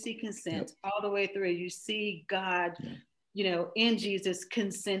do see consent all the way through. You see God, you know, in Jesus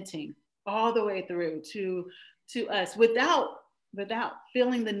consenting all the way through to us without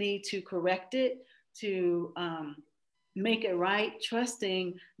feeling the need to correct it, to make it right,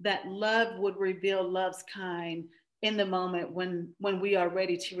 trusting that love would reveal love's kind in the moment when we are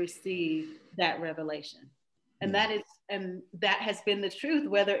ready to receive that revelation. And that has been the truth,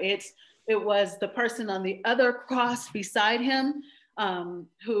 whether it was the person on the other cross beside him,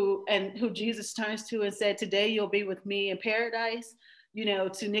 who Jesus turns to and said, today you'll be with me in paradise, you know,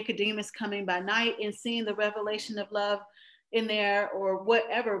 to Nicodemus coming by night and seeing the revelation of love in there or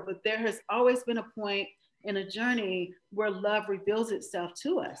whatever. But there has always been a point in a journey where love reveals itself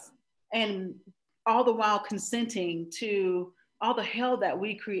to us, and all the while consenting to all the hell that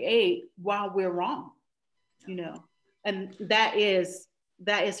we create while we're wrong, you know. And that is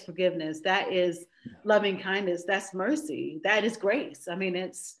forgiveness, that is loving kindness, that's mercy, that is grace. I mean,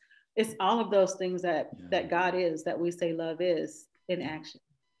 it's all of those things that God is, that we say love is in action.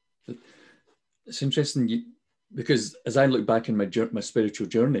 It's interesting because as I look back in my spiritual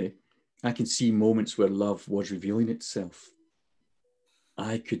journey, I can see moments where love was revealing itself.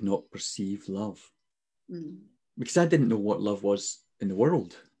 I could not perceive love because I didn't know what love was in the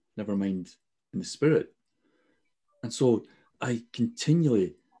world, never mind in the spirit. And so I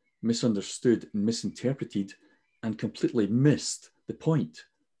continually misunderstood and misinterpreted and completely missed the point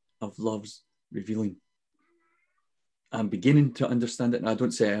of love's revealing. I'm beginning to understand it. And I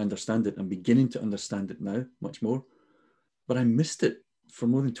don't say I understand it. I'm beginning to understand it now much more, but I missed it for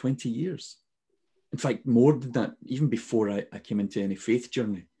more than 20 years. In fact, more than that, even before I came into any faith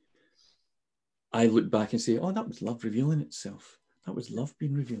journey, I look back and say, oh, that was love revealing itself. That was love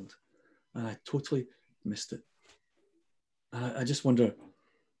being revealed. And I totally missed it. I just wonder,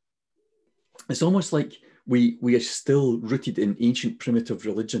 it's almost like we are still rooted in ancient primitive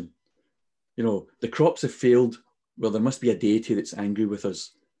religion. You know, the crops have failed. Well, there must be a deity that's angry with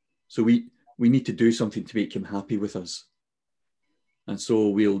us. So we need to do something to make him happy with us. And so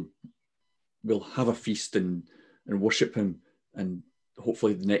we'll have a feast and worship him, and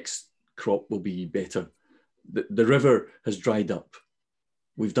hopefully the next crop will be better. The river has dried up.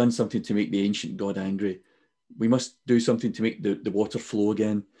 We've done something to make the ancient God angry. We must do something to make the water flow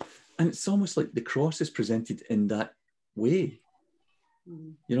again. And it's almost like the cross is presented in that way.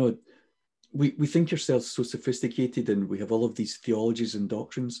 You know, we think ourselves so sophisticated and we have all of these theologies and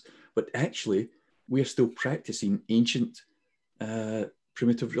doctrines, but actually we are still practicing ancient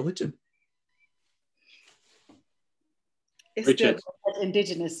primitive religion. It's Richard. still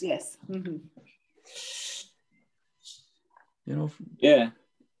indigenous, yes. Mm-hmm. You know, Yeah.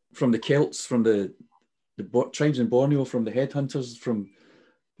 From the Celts, from the tribes in Borneo, from the headhunters, from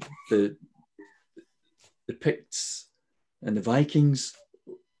the Picts and the Vikings,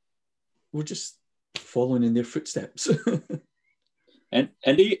 we're just following in their footsteps. And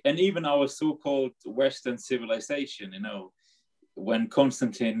even our so-called Western civilization, you know, when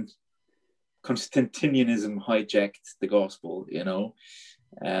Constantinianism hijacked the gospel, you know,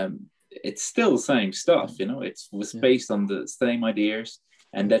 it's still the same stuff, you know. It was based on the same ideas,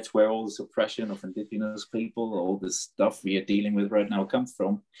 and that's where all the suppression of indigenous people, all the stuff we are dealing with right now comes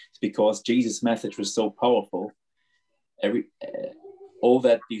from. It's because Jesus' message was so powerful. All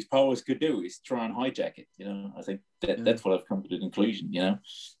that these powers could do is try and hijack it, you know. I think that's what I've come to the conclusion, you know.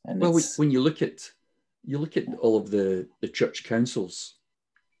 And well, when you look at all of the church councils,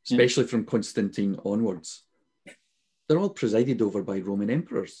 especially from Constantine onwards, they're all presided over by Roman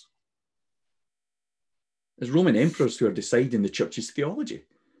emperors. It's Roman emperors who are deciding the church's theology.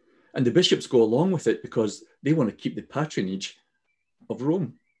 And the bishops go along with it because they want to keep the patronage of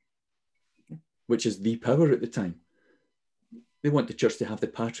Rome, which is the power at the time. They want the church to have the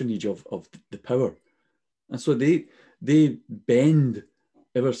patronage of the power. And so they bend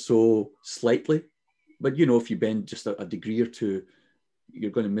ever so slightly. But, you know, if you bend just a degree or two, you're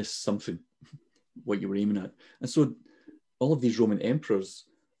going to miss something, what you were aiming at. And so all of these Roman emperors,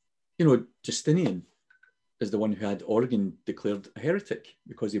 you know, Justinian is the one who had Origen declared a heretic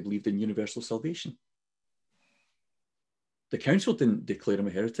because he believed in universal salvation. The council didn't declare him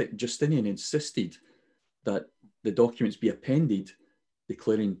a heretic. Justinian insisted that the documents be appended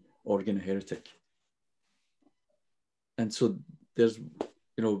declaring Origen a heretic. And so there's,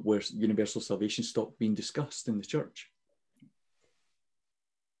 you know, where universal salvation stopped being discussed in the church.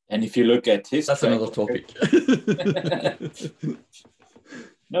 And if you look at history, that's another topic.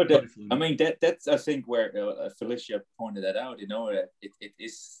 No, I mean that's I think where Felicia pointed that out. You know, it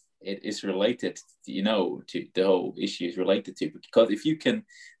is related. You know, to the whole issue is related to, because if you can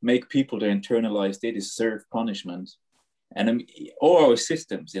make people to internalize they deserve punishment, and all our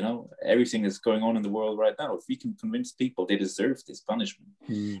systems, you know, everything that's going on in the world right now, if we can convince people they deserve this punishment,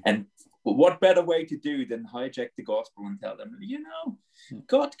 and what better way to do than hijack the gospel and tell them, you know,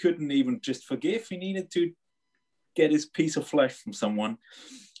 God couldn't even just forgive; He needed to get his piece of flesh from someone.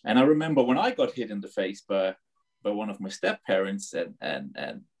 And I remember when I got hit in the face by one of my step-parents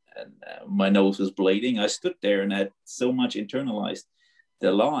and my nose was bleeding, I stood there and had so much internalized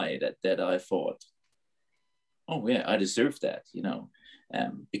the lie that I thought, oh yeah, I deserve that, you know,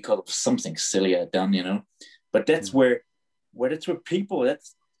 because of something silly I'd done, you know. But that's where people,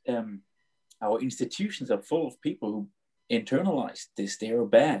 that's our institutions are full of people who internalize this, they are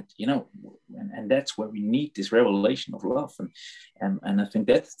bad, you know, and that's where we need this revelation of love, and I think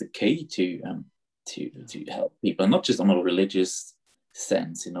that's the key to help people, not just on a religious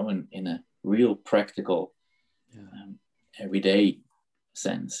sense, you know, in a real practical, everyday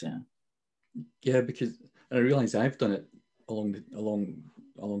sense, because I realize I've done it along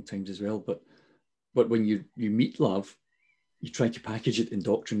times as well, but when you meet love, you try to package it in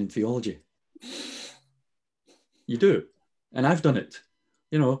doctrine and theology. You do. And I've done it,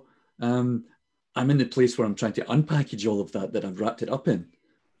 you know. I'm in the place where I'm trying to unpackage all of that I've wrapped it up in.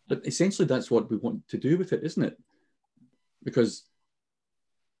 But essentially, that's what we want to do with it, isn't it? Because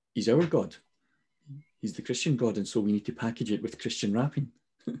he's our God. He's the Christian God. And so we need to package it with Christian wrapping,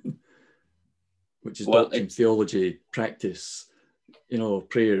 which is doctrine, theology, practice, you know,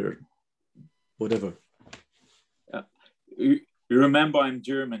 prayer, whatever. You remember I'm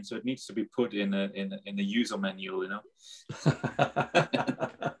German, so it needs to be put in the user manual, you know.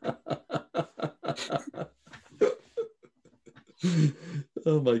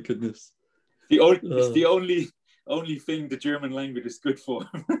 Oh my goodness! It's the only thing the German language is good for.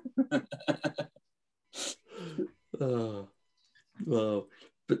 Wow!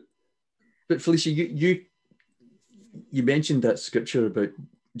 But Felicia, you mentioned that scripture about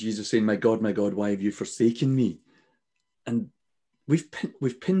Jesus saying, my God, why have you forsaken me?" And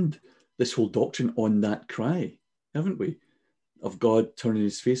we've pinned this whole doctrine on that cry, haven't we? of God turning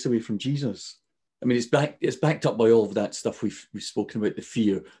his face away from Jesus. I mean, it's backed up by all of that stuff we've spoken about, the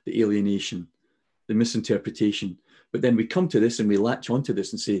fear, the alienation, the misinterpretation. But then we come to this and we latch onto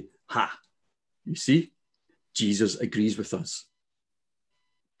this and say, ha, you see, Jesus agrees with us.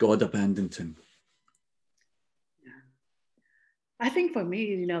 God abandoned him. I think for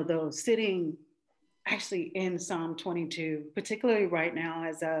me, though, sitting actually in Psalm 22, particularly right now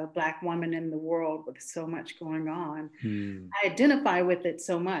as a Black woman in the world with so much going on, I identify with it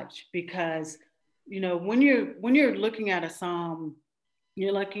so much because, when you're looking at a Psalm,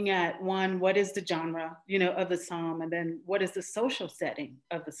 you're looking at one, what is the genre, of the Psalm, and then what is the social setting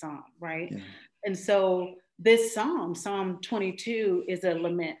of the Psalm, right? Yeah. And so this Psalm 22, is a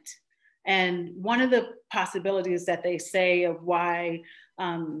lament. And one of the possibilities that they say of why,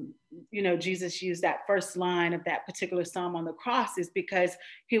 Jesus used that first line of that particular Psalm on the cross is because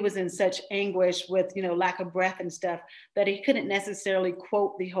he was in such anguish with, lack of breath and stuff that he couldn't necessarily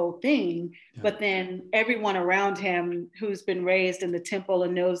quote the whole thing. Yeah. But then everyone around him who's been raised in the temple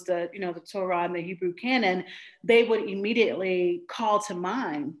and knows the Torah and the Hebrew canon, they would immediately call to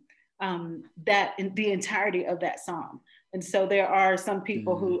mind that in the entirety of that Psalm. And so there are some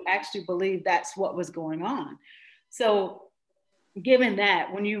people who actually believe that's what was going on. So given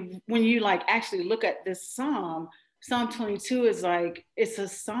that, when you like actually look at this Psalm 22 is like, it's a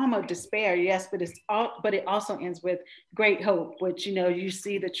Psalm of despair, yes, but it also ends with great hope, which, you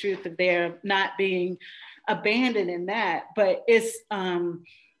see the truth of their not being abandoned in that. But it's,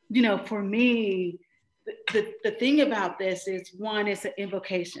 for me, the thing about this is, one, it's an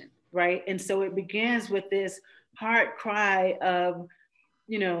invocation, right? And so it begins with this heart cry of,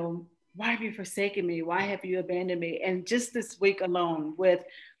 why have you forsaken me? Why have you abandoned me? And just this week alone with,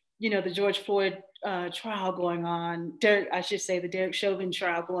 the George Floyd trial going on, the Derek Chauvin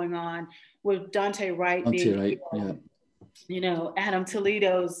trial going on, with Dante Wright being, Adam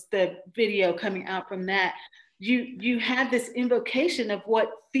Toledo's, the video coming out from that. You have this invocation of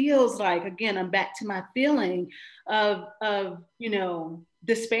what feels like, again, I'm back to my feeling of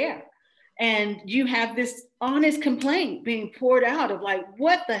despair. And you have this honest complaint being poured out of like,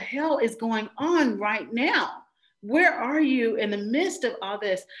 what the hell is going on right now? Where are you in the midst of all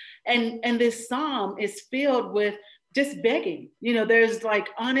this? And this Psalm is filled with just begging. There's like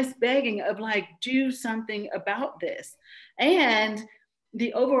honest begging of like, do something about this. And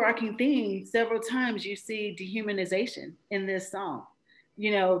the overarching theme, several times you see dehumanization in this Psalm.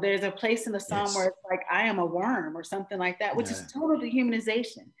 There's a place in the Psalm where it's like, I am a worm or something like that, which is total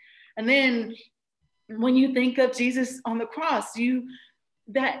dehumanization. And then when you think of Jesus on the cross,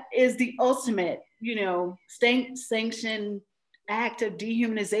 that is the ultimate, sanctioned act of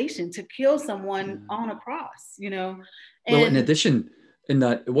dehumanization, to kill someone on a cross, And, well, in addition, in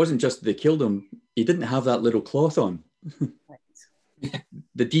that it wasn't just they killed him, he didn't have that little cloth on. Right.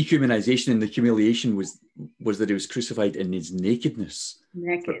 The dehumanization and the humiliation was that he was crucified in his nakedness.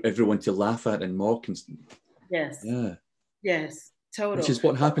 For everyone to laugh at and mock. Yes. Yeah. Yes. Total. Which is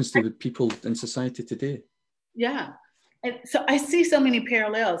what happens to the people in society today. Yeah. And so I see so many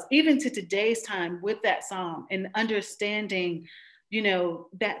parallels, even to today's time, with that Psalm, and understanding,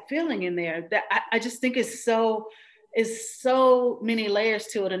 that feeling in there, that I just think is so many layers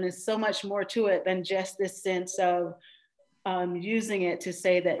to it. And there's so much more to it than just this sense of using it to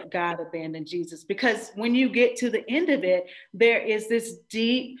say that God abandoned Jesus. Because when you get to the end of it, there is this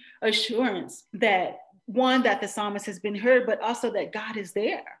deep assurance that, one, that the psalmist has been heard, but also that God is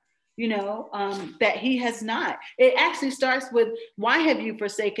there, that he has not. It actually starts with, why have you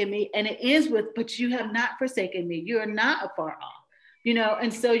forsaken me? And it ends with, but you have not forsaken me. You are not afar off,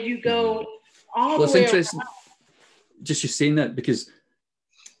 and so you go all the way it's interesting, around. Just you saying that, because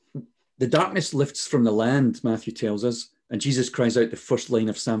the darkness lifts from the land, Matthew tells us, and Jesus cries out the first line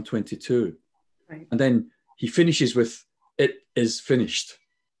of Psalm 22. Right. And then he finishes with, it is finished.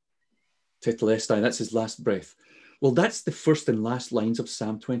 Tetelestai, that's his last breath. Well, that's the first and last lines of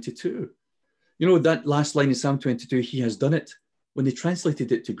Psalm 22. That last line in Psalm 22, he has done it. When they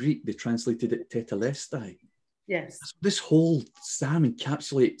translated it to Greek, they translated it Tetelestai. Yes. So this whole Psalm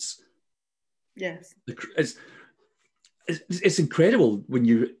encapsulates. Yes. It's incredible when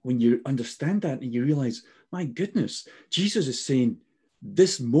you understand that and you realize, my goodness, Jesus is saying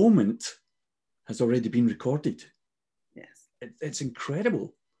this moment has already been recorded. Yes. It's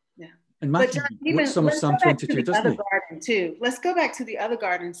incredible. Yeah. And Matthew wrote some of Psalm 22, doesn't he? Garden too. Let's go back to the other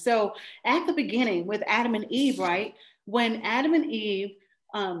garden. So at the beginning with Adam and Eve, right? When Adam and Eve,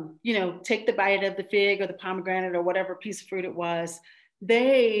 take the bite of the fig or the pomegranate or whatever piece of fruit it was,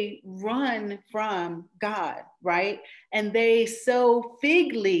 they run from God, right? And they sow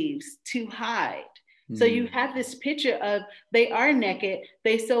fig leaves to hide. So you have this picture of they are naked,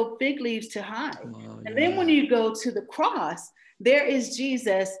 they sew fig leaves to hide. And then when you go to the cross, there is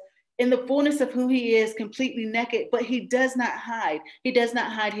Jesus in the fullness of who he is, completely naked, but he does not hide. He does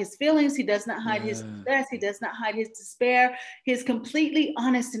not hide his feelings. He does not hide his distress. He does not hide his despair. He's completely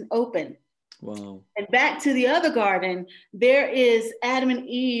honest and open. Wow. And back to the other garden, there is Adam and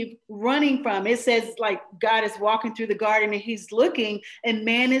Eve running from. It says like God is walking through the garden and he's looking and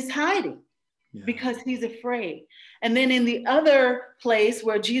man is hiding. Because he's afraid. And then in the other place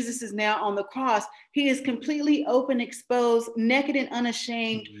where Jesus is now on the cross, he is completely open, exposed, naked and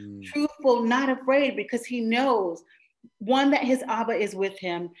unashamed, truthful, not afraid, because he knows, one, that his Abba is with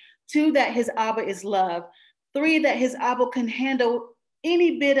him, two, that his Abba is love, three, that his Abba can handle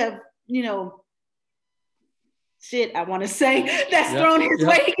any bit of, shit, I want to say, that's thrown his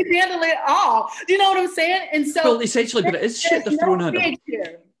way. He can handle it all. Do you know what I'm saying? And so, well, essentially, but it is shit they're thrown at him.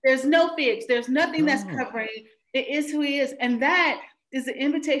 There's no figs. There's nothing that's covering. It is who he is. And that is the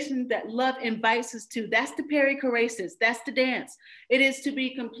invitation that love invites us to. That's the perichoresis. That's the dance. It is to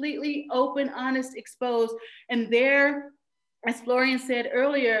be completely open, honest, exposed. And there, as Florian said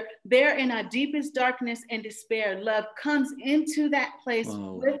earlier, there in our deepest darkness and despair, love comes into that place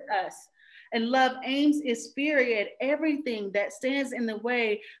with us. And love aims its fury at everything that stands in the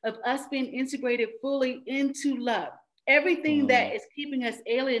way of us being integrated fully into love. Everything that is keeping us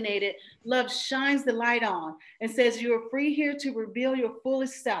alienated, love shines the light on and says, you're free here to reveal your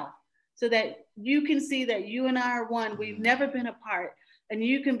fullest self so that you can see that you and I are one. We've never been apart, and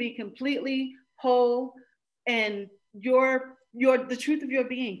you can be completely whole, and the truth of your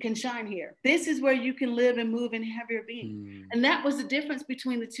being can shine here. This is where you can live and move and have your being. And that was the difference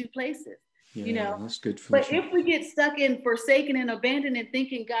between the two places. That's good. But if we get stuck in forsaken and abandoned and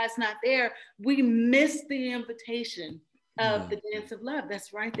thinking God's not there, we miss the invitation of the dance of love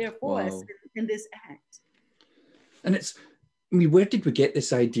that's right there for us in this act. And where did we get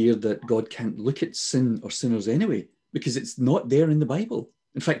this idea that God can't look at sin or sinners anyway? Because it's not there in the Bible.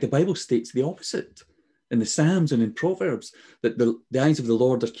 In fact, the Bible states the opposite. In the Psalms and in Proverbs, that the eyes of the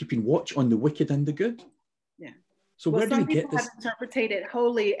Lord are keeping watch on the wicked and the good. So where do we get this? Some people have interpreted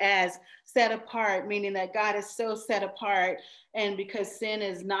holy as set apart, meaning that God is so set apart, and because sin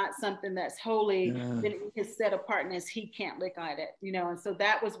is not something that's holy, then his set apartness, he can't look at it, and so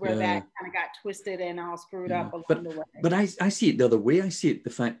that was where that kind of got twisted and all screwed up along the way. But I see it the other way. I see it the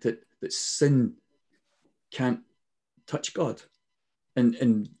fact that sin can't touch God,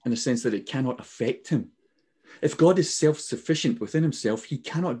 in a sense that it cannot affect him. If God is self-sufficient within himself, he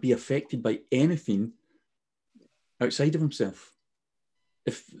cannot be affected by anything outside of himself,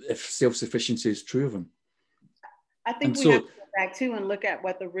 if self-sufficiency is true of him. I think we have to go back too and look at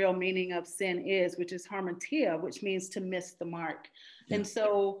what the real meaning of sin is, which is harmatia, which means to miss the mark. And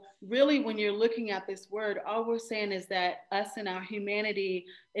so really when you're looking at this word, all we're saying is that us and our humanity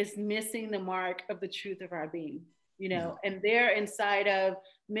is missing the mark of the truth of our being, and there inside of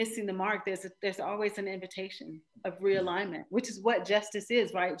missing the mark, there's always an invitation of realignment, which is what justice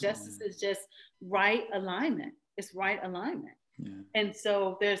is, right? Justice is just right alignment. It's right alignment. And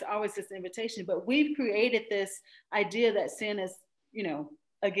so there's always this invitation, but we've created this idea that sin is,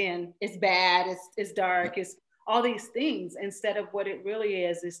 again, it's bad, it's dark, it's all these things, instead of what it really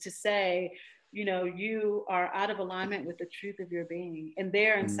is to say, you are out of alignment with the truth of your being. And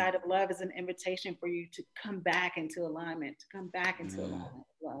there inside of love is an invitation for you to come back into alignment, to come back into alignment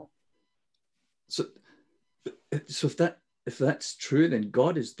with love. So if that's true, then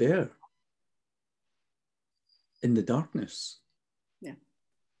God is there in the darkness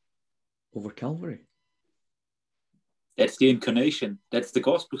over Calvary. That's the incarnation. That's the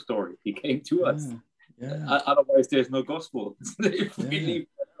gospel story. He came to us. Otherwise, there's no gospel. If we leave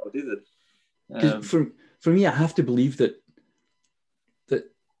that out, is it? For me, I have to believe that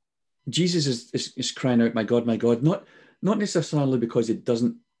Jesus is crying out, my God, not necessarily because he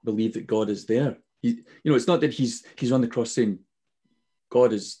doesn't believe that God is there. It's not that he's on the cross saying,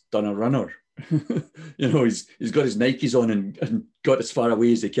 God has done a runner. He's got his Nikes on and got as far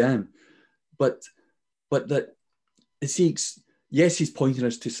away as he can. But that he's pointing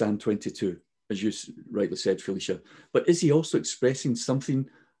us to Psalm 22, as you rightly said, Felicia. But is he also expressing something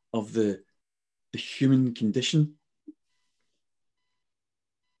of the human condition?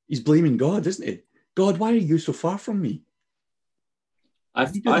 He's blaming God, isn't he? God, why are you so far from me? I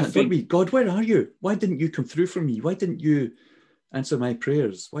think, God, where are you? Why didn't you come through for me? Why didn't you answer my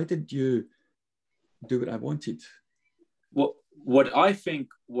prayers? Why didn't you do what I wanted? What I think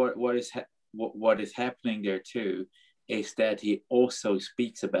what is happening there too is that he also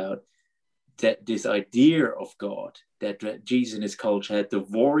speaks about that this idea of God, that Jesus in his culture had the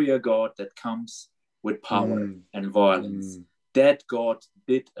warrior God that comes with power and violence. That God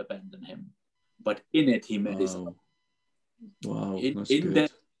did abandon him, but in it he met his Abba. Wow, in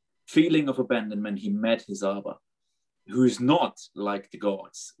that feeling of abandonment, he met his Abba, who is not like the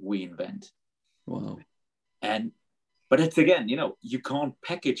gods we invent. Wow. But it's again, you can't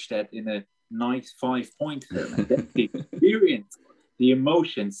package that in a nice 5-point film. And that's the experience, the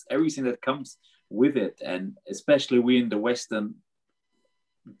emotions, everything that comes with it. And especially we in the Western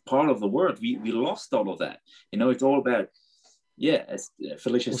part of the world, we lost all of that. It's all about, as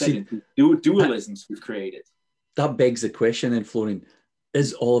Felicia said, dualisms we've created. That begs the question then, Florian,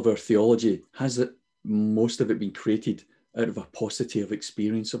 is all of our theology, most of it been created out of a paucity of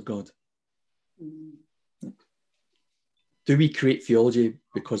experience of God? Do we create theology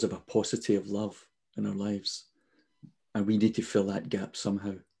because of a paucity of love in our lives? And we need to fill that gap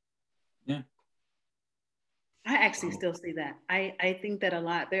somehow. Yeah. I actually still see that. I think that a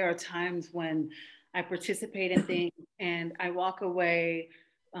lot. There are times when I participate in things and I walk away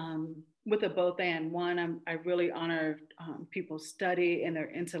with a both and. One, I really honor people's study and their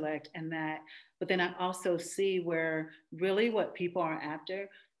intellect and that. But then I also see where really what people are after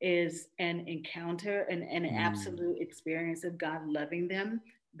is an encounter and an absolute experience of God loving them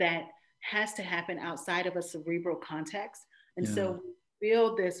that has to happen outside of a cerebral context. And so we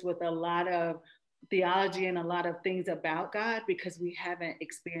build this with a lot of theology and a lot of things about God because we haven't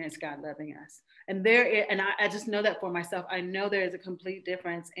experienced God loving us. And I just know that for myself. I know there is a complete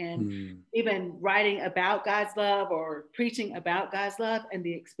difference in even writing about God's love or preaching about God's love and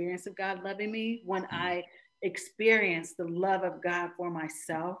the experience of God loving me. When I experience the love of God for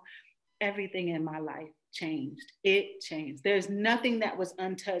myself, everything in my life changed. It changed. There's nothing that was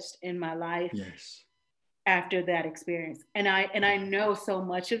untouched in my life. After that experience. And I know so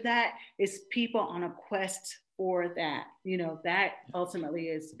much of that is people on a quest for that, that ultimately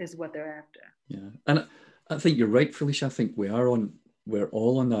is what they're after. Yeah. And I think you're right, Felicia. I think we're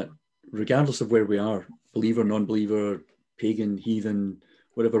all on that, regardless of where we are, believer, non-believer, pagan, heathen,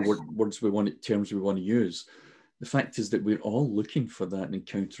 whatever terms we want to use. The fact is that we're all looking for that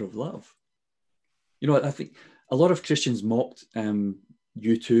encounter of love. I think a lot of Christians mocked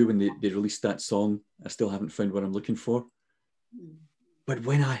U2 when they released that song, I Still Haven't Found What I'm Looking For. But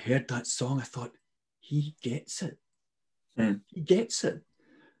when I heard that song, I thought, he gets it. He gets it.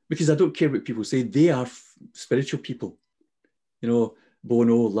 Because I don't care what people say, they are spiritual people.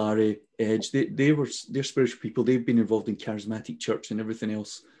 Bono, Larry, Edge, they're spiritual people. They've been involved in charismatic church and everything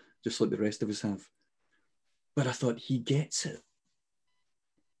else, just like the rest of us have. But I thought, he gets it.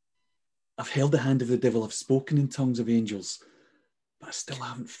 I've held the hand of the devil. I've spoken in tongues of angels. But I still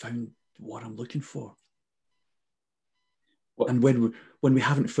haven't found what I'm looking for. And when we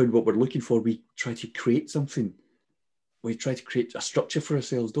haven't found what we're looking for, we try to create something. We try to create a structure for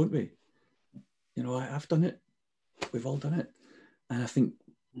ourselves, don't we? I've done it. We've all done it. And I think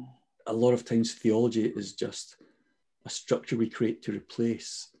a lot of times theology is just a structure we create to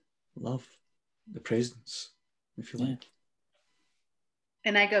replace love, the presence, if you like.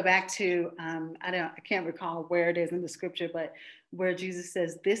 And I go back to, I can't recall where it is in the scripture, but where Jesus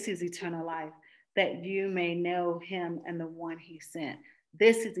says, this is eternal life, that you may know him and the one he sent.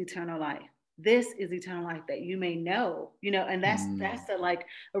 This is eternal life. This is eternal life, that you may know, and that's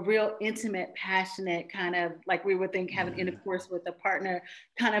a real intimate, passionate kind of, like we would think having intercourse with a partner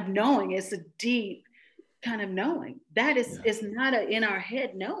kind of knowing. It's a deep kind of knowing. That is, it's not in our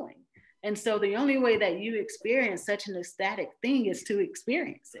head knowing. And so the only way that you experience such an ecstatic thing is to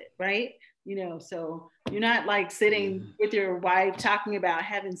experience it, right? So you're not like sitting with your wife talking about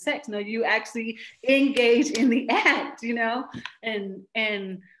having sex. No, you actually engage in the act,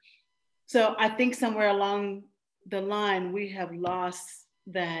 and so I think somewhere along the line, we have lost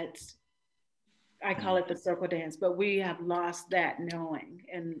that. I call it the circle dance, but we have lost that knowing,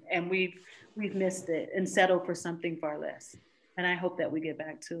 and we've missed it and settled for something far less. And I hope that we get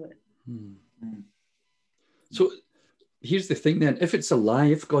back to it. So here's the thing then, if it's a lie,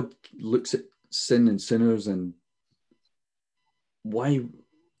 if God looks at sin and sinners, and why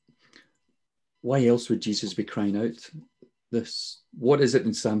else would Jesus be crying out this? What is it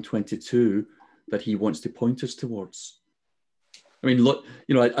in Psalm 22 that he wants to point us towards? I mean, look,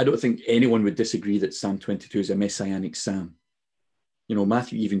 I don't think anyone would disagree that Psalm 22 is a messianic psalm.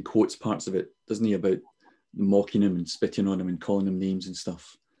 Matthew even quotes parts of it, doesn't he, about mocking him and spitting on him and calling him names and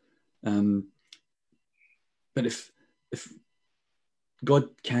stuff. But if God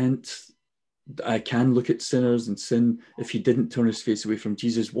can look at sinners and sin, if he didn't turn his face away from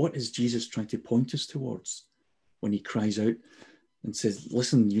Jesus, what is Jesus trying to point us towards when he cries out and says,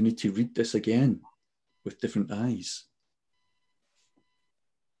 listen, you need to read this again with different eyes?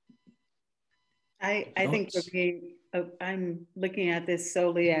 I think for me, I'm looking at this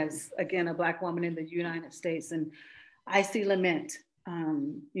solely as, again, a Black woman in the United States, and I see lament,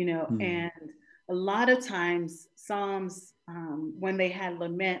 and a lot of times Psalms, when they had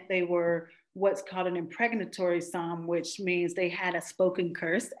lament, they were what's called an impregnatory psalm, which means they had a spoken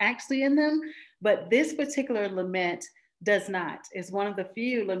curse actually in them. But this particular lament does not. It's one of the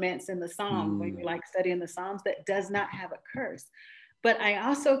few laments in the Psalms, when you like studying the Psalms, that does not have a curse. But I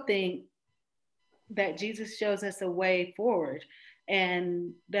also think that Jesus shows us a way forward.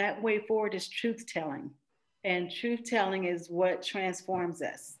 And that way forward is truth telling. And truth telling is what transforms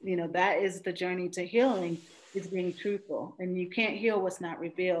us. That is the journey to healing, is being truthful. And you can't heal what's not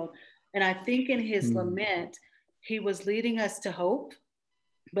revealed. And I think in his lament, he was leading us to hope.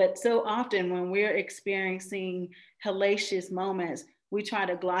 But so often when we're experiencing hellacious moments, we try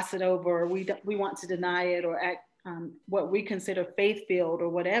to gloss it over, or we want to deny it, or act what we consider faith-filled or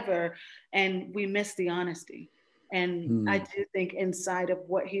whatever, and we miss the honesty. And I do think inside of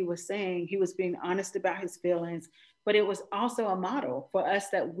what he was saying, he was being honest about his feelings, but it was also a model for us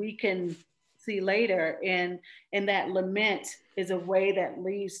that we can see later. And that lament is a way that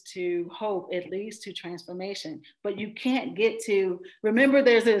leads to hope. It leads to transformation. But you can't get to, remember,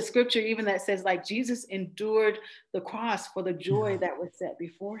 there's a scripture even that says, like, Jesus endured the cross for the joy that was set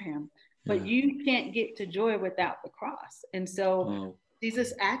before him. But you can't get to joy without the cross. And so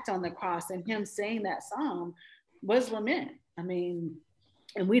Jesus' act on the cross and him saying that psalm was lament. I mean,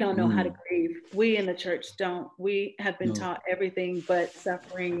 and we don't know how to grieve. We in the church don't. We have been taught everything but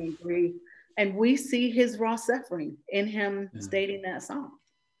suffering and grief. And we see his raw suffering in him stating that psalm.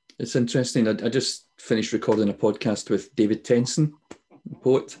 It's interesting. I just finished recording a podcast with David Tenson, the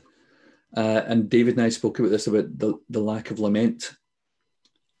poet. And David and I spoke about this, about the lack of lament.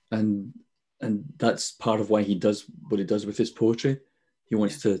 And that's part of why he does what he does with his poetry. He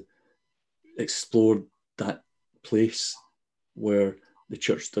wants to explore that place where the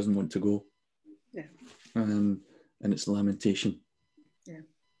church doesn't want to go. Yeah. And it's lamentation. Yeah.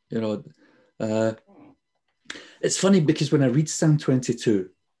 It's funny because when I read Psalm 22,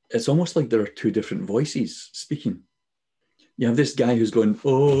 it's almost like there are two different voices speaking. You have this guy who's going,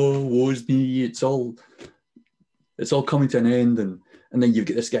 "Oh, woe's me, it's all coming to an end," and then you've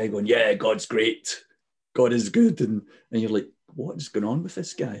got this guy going, "Yeah, God's great, God is good," and you're like, what is going on with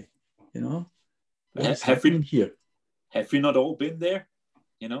this guy? What's happening here? Have we not all been there?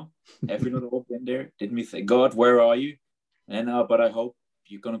 Have we not all been there? Didn't we say, "God, where are you?" And but I hope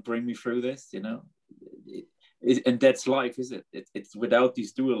you're going to bring me through this. And that's life, is it? It's without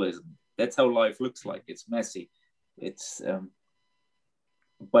this dualism. That's how life looks like. It's messy. It's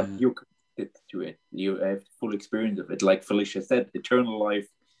but you're connected to it. You have full experience of it. Like Felicia said, eternal life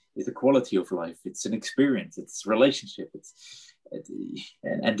is a quality of life. It's an experience. It's relationship.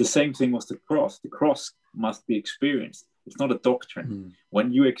 And the same thing was the cross. The cross must be experienced. It's not a doctrine.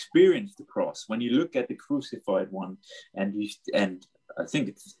 When you experience the cross, when you look at the crucified one, and I think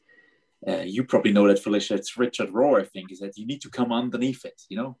it's you probably know that, Felicia. It's Richard Rohr, I think, is that you need to come underneath it.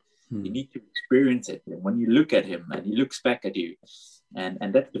 You need to experience it. And when you look at him and he looks back at you,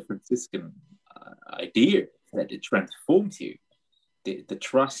 and that's the Franciscan idea, that it transforms you. The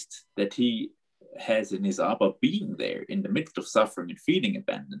trust that he has in his Abba being there in the midst of suffering and feeling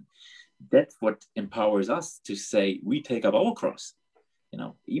abandoned, that's what empowers us to say, we take up our cross.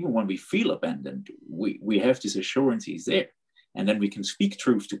 Even when we feel abandoned, we have this assurance he's there. And then we can speak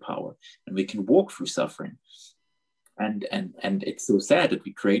truth to power, and we can walk through suffering. And it's so sad that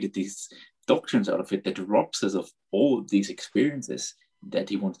we created these doctrines out of it that robs us of all these experiences that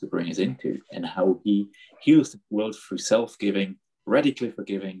he wants to bring us into, and how he heals the world through self-giving, radically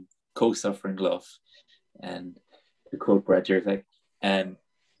forgiving, co-suffering love, and to quote Brad Jersey, and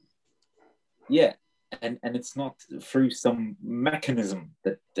it's not through some mechanism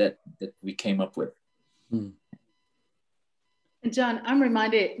that we came up with. And John, I'm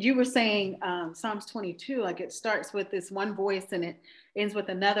reminded, you were saying Psalms 22, like it starts with this one voice and it ends with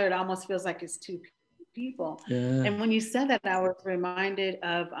another. It almost feels like it's two people. Yeah. And when you said that, I was reminded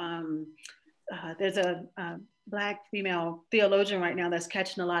of, there's a Black female theologian right now that's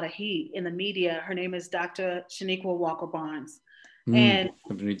catching a lot of heat in the media. Her name is Dr. Shaniqua Walker Barnes. And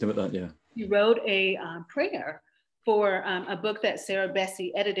I've been reading about that, yeah. She wrote a prayer for a book that Sarah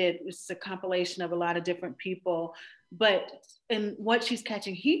Bessie edited. It's a compilation of a lot of different people. And what she's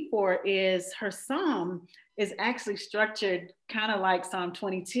catching heat for is her psalm is actually structured kind of like Psalm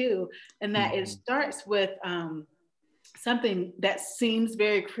 22, and that it starts with something that seems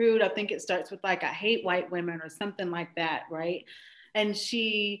very crude. I think it starts with like, "I hate white women," or something like that, right? And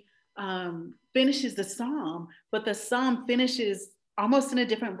she finishes the psalm, but the psalm finishes almost in a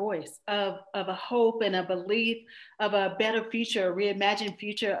different voice of a hope and a belief of a better future, a reimagined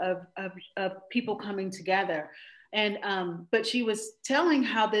future of people coming together. And but she was telling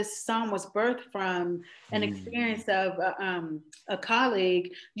how this song was birthed from an experience of a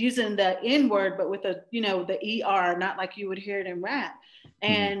colleague using the N word, but with the ER, not like you would hear it in rap,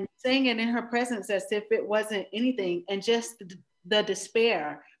 and saying it in her presence as if it wasn't anything, and just the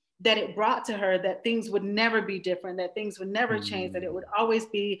despair that it brought to her, that things would never be different, that things would never change, that it would always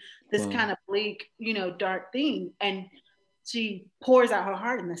be this kind of bleak, dark thing. And she pours out her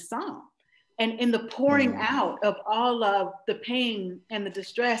heart in this song. And in the pouring out of all of the pain and the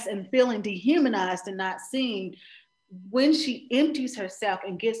distress and feeling dehumanized and not seen, when she empties herself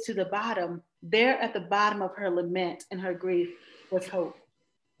and gets to the bottom, there at the bottom of her lament and her grief was hope.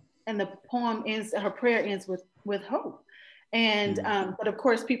 And the poem ends, her prayer ends with hope. And but of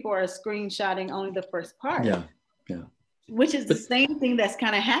course, people are screenshotting only the first part. Yeah. Which is the same thing that's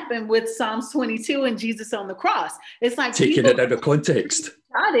kind of happened with Psalms 22 and Jesus on the cross. It's like taking it out of context.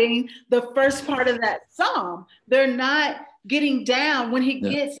 Screenshotting the first part of that psalm. They're not getting down when he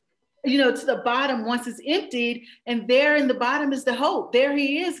gets, to the bottom once it's emptied, and there in the bottom is the hope. There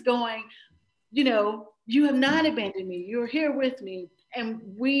he is going, you have not abandoned me. You're here with me. And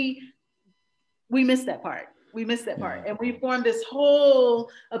we missed that part. We missed that part. And we formed this whole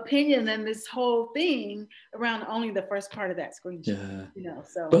opinion and this whole thing around only the first part of that screenshot.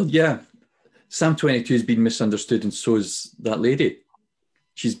 So. Well, yeah. Psalm 22 has been misunderstood, and so is that lady.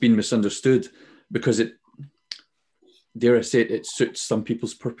 She's been misunderstood because dare I say it suits some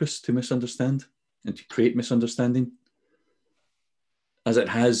people's purpose to misunderstand and to create misunderstanding, as it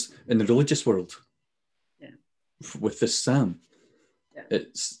has in the religious world with this psalm.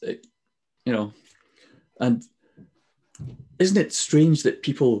 And isn't it strange that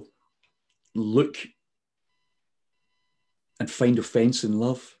people look and find offense in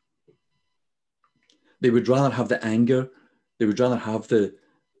love? They would rather have the anger. They would rather have the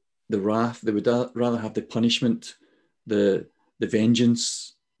wrath. They would rather have the punishment, the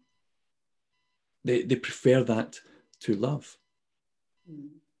vengeance. They prefer that to love.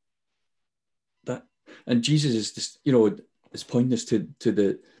 And Jesus is just, is pointing us to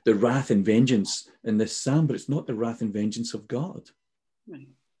the wrath and vengeance in this psalm, but it's not the wrath and vengeance of God.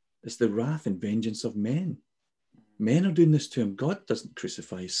 It's the wrath and vengeance of men. Men are doing this to him. God doesn't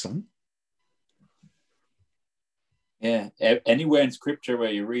crucify his son. Yeah, anywhere in scripture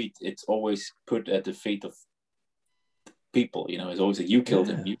where you read, it's always put at the feet of people. It's always like, you killed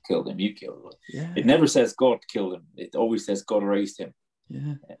him, you killed him, you killed him. Yeah. It never says God killed him. It always says God raised him.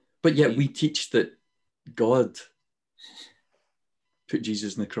 Yeah. But yet we teach that God put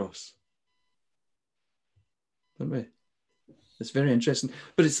Jesus on the cross, don't we? It's very interesting.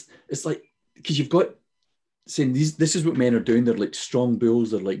 But it's like, because you've got saying this is what men are doing. They're like strong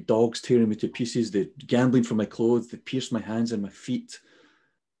bulls. They're like dogs tearing me to pieces. They're gambling for my clothes. They pierce my hands and my feet.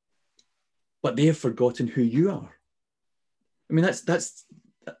 But they have forgotten who you are. I mean, that's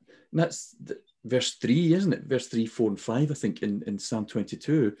verse 3, isn't it? Verse 3, 4, and 5, I think, in Psalm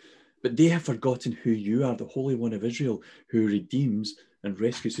 22. But they have forgotten who you are, the Holy One of Israel, who redeems and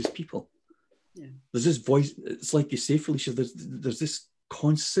rescues his people. Yeah. There's this voice, it's like you say, Felicia, there's this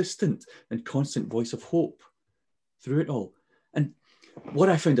consistent and constant voice of hope through it all. And what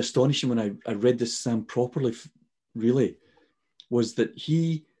I found astonishing when I read this psalm properly, really, was that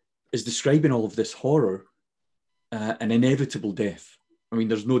he is describing all of this horror, an inevitable death. I mean,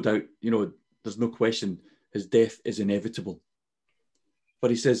 there's no doubt, there's no question his death is inevitable. But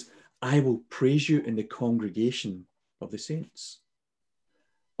he says, I will praise you in the congregation of the saints.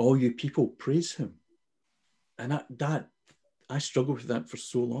 All you people praise him. And I struggled with that for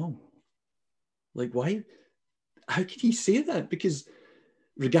so long. Like, why? How can he say that? Because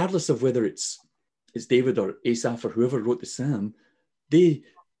regardless of whether it's David or Asaph or whoever wrote the psalm, they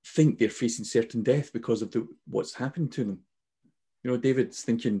think they're facing certain death because of what's happened to them. David's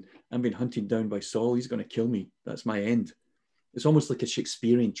thinking, I'm being hunted down by Saul. He's going to kill me. That's my end. It's almost like a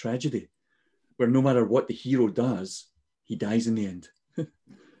Shakespearean tragedy where no matter what the hero does, he dies in the end.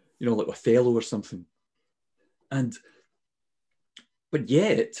 Like Othello or something. But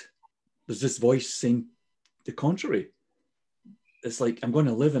yet, there's this voice saying the contrary. It's like, I'm going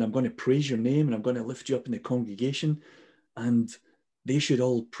to live and I'm going to praise your name and I'm going to lift you up in the congregation and they should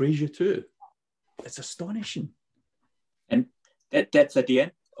all praise you too. It's astonishing. And that's at the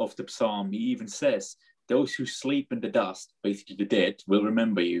end of the psalm. He even says, those who sleep in the dust, basically the dead, will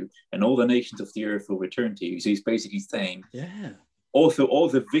remember you, and all the nations of the earth will return to you. So he's basically saying, Also, all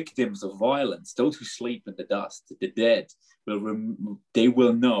the victims of violence, those who sleep in the dust, the dead, they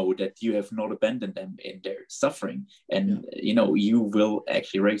will know that you have not abandoned them in their suffering, and you will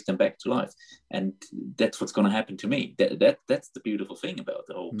actually raise them back to life. And that's what's going to happen to me. That's the beautiful thing about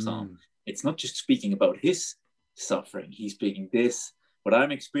the whole psalm. It's not just speaking about his suffering. He's speaking this, what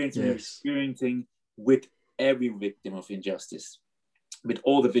I'm experiencing with every victim of injustice, with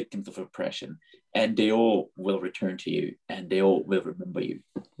all the victims of oppression, and they all will return to you, and they all will remember you.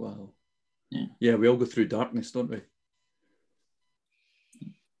 Wow. Yeah, we all go through darkness, don't we?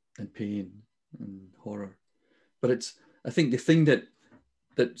 And pain and horror. But I think the thing that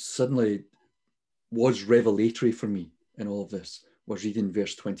suddenly was revelatory for me in all of this was reading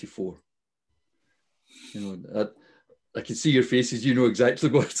verse 24. I can see your faces, you know exactly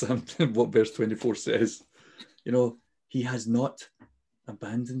what verse 24 says. He has not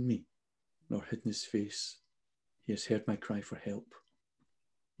abandoned me, nor hidden his face. He has heard my cry for help.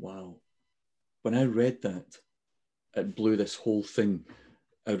 Wow. When I read that, it blew this whole thing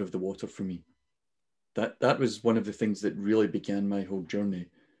out of the water for me. That was one of the things that really began my whole journey.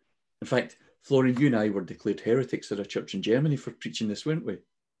 In fact, Florian, you and I were declared heretics at a church in Germany for preaching this, weren't we?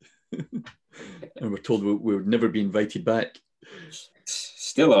 And we're told we would never be invited back.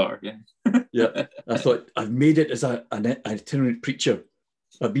 Still are, yeah. Yeah, I thought, I've made it as an itinerant preacher.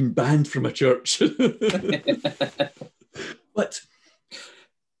 I've been banned from a church. But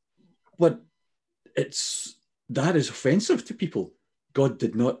that is offensive to people. God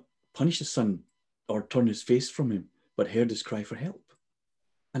did not punish his son or turn his face from him, but heard his cry for help.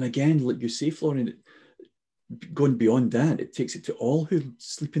 And again, like you say, Florian, going beyond that, it takes it to all who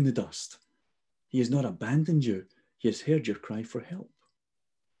sleep in the dust. He has not abandoned you. He has heard your cry for help.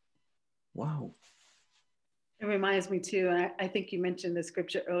 Wow. It reminds me too, and I think you mentioned the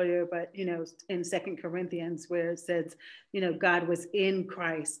scripture earlier, but in 2 Corinthians where it says, God was in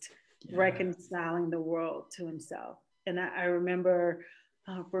Christ reconciling the world to himself. And I remember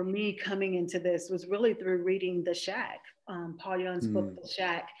for me coming into this was really through reading The Shack, Paul Young's book, The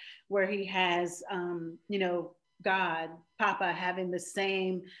Shack, where he has, God, Papa, having the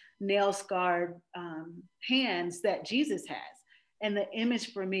same nail-scarred hands that Jesus has. And the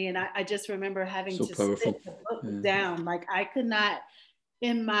image for me, and I just remember having to powerful. sit the book down. Like I could not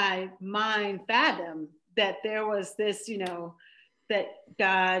in my mind fathom that there was this, that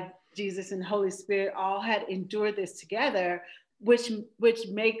God, Jesus, and Holy Spirit all had endured this together, which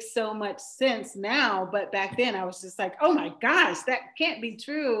makes so much sense now. But back then I was just like, oh my gosh, that can't be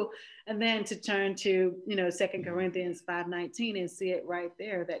true. And then to turn to, 2 Corinthians 5:19 and see it right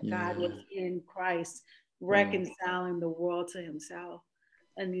there, that God was in Christ reconciling the world to himself.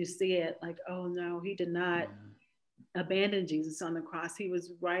 And you see it like, oh no, he did not abandon Jesus on the cross. He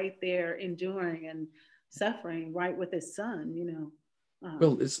was right there enduring and suffering right with his son,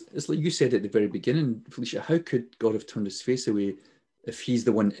 Well, it's like you said at the very beginning, Felicia, how could God have turned his face away if he's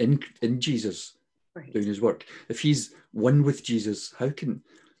the one in Jesus doing his work? If he's one with Jesus, how can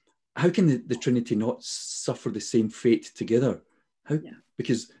the Trinity not suffer the same fate together?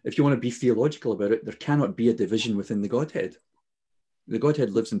 Because if you want to be theological about it, there cannot be a division within the Godhead. The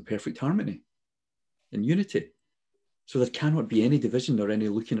Godhead lives in perfect harmony, in unity. So there cannot be any division or any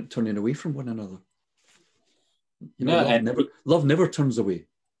looking at turning away from one another. Love never turns away.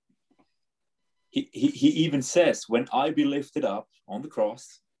 He even says, when I be lifted up on the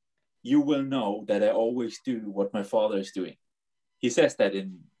cross, you will know that I always do what my Father is doing. He says that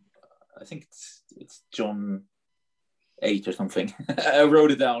in, I think it's John 8 or something. I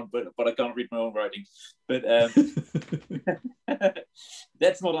wrote it down, but I can't read my own writing. But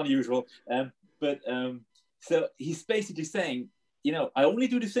that's not unusual. So he's basically saying, I only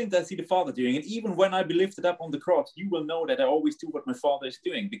do the things I see the Father doing. And even when I be lifted up on the cross, you will know that I always do what my Father is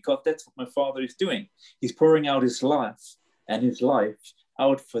doing, because that's what my Father is doing. He's pouring out his life and his life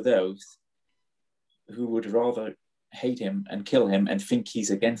out for those who would rather hate him and kill him and think he's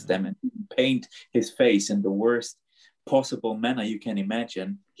against them and paint his face in the worst possible manner you can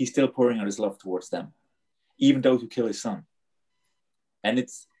imagine. He's still pouring out his love towards them, even those who kill his son. And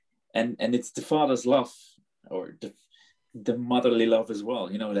it's the Father's love, or the motherly love as well,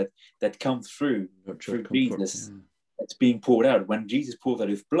 that comes through Jesus. That's being poured out. When Jesus pours out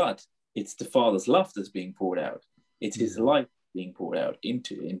his blood, it's the Father's love that's being poured out. It's his life being poured out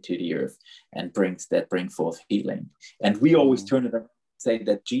into the earth and bring forth healing. And we always turn it around and say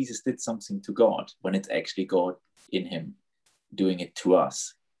that Jesus did something to God, when it's actually God in him doing it to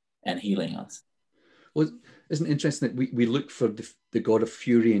us and healing us. Well, isn't it interesting that we look for the God of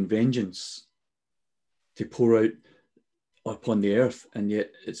fury and vengeance to pour out upon the earth, and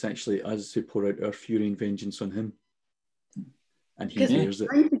yet it's actually us who pour out our fury and vengeance on him. and he Because bears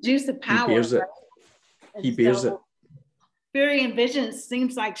it. the juice of He power. bears it. Right? He bears it. Fury and vision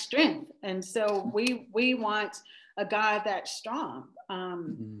seems like strength, and so we want a God that's strong,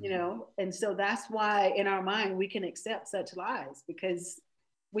 you know, and so that's why in our mind we can accept such lies, because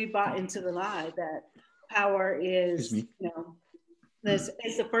we bought into the lie that power is, you know, this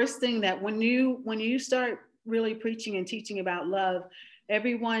is the first thing that when you start really preaching and teaching about love,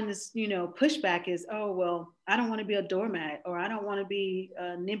 everyone's, you know, pushback is, oh, well, I don't want to be a doormat, or I don't want to be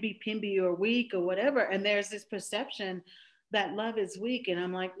nimby-pimby or weak or whatever. And there's this perception that love is weak. And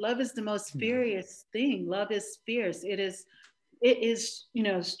I'm like, love is the most furious thing. Love is fierce. It is, you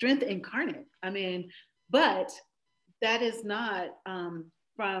know, strength incarnate. I mean, but that is not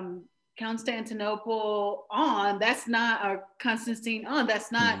from Constantinople on, that's not, or Constantine on,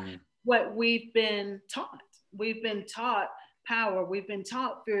 that's not what we've been taught. We've been taught power, we've been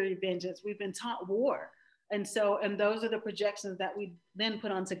taught fury, vengeance, we've been taught war. And so, and those are the projections that we then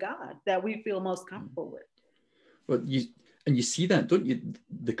put onto God that we feel most comfortable with. Well, you see that, don't you?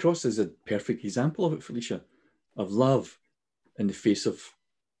 The cross is a perfect example of it, Felicia, of love in the face of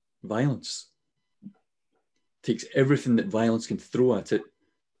violence. Takes everything that violence can throw at it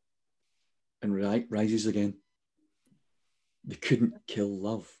and rises again. They couldn't kill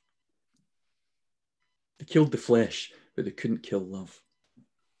love. They killed the flesh, but they couldn't kill love.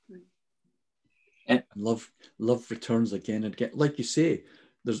 And love returns again and again. Like you say,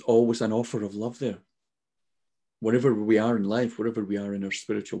 there's always an offer of love there. Wherever we are in life, wherever we are in our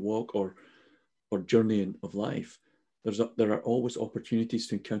spiritual walk or journey of life, there are always opportunities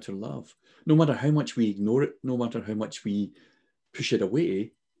to encounter love. No matter how much we ignore it, no matter how much we push it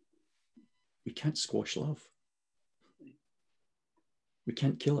away, we can't squash love. We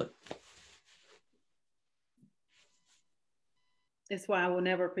can't kill it. It's why I will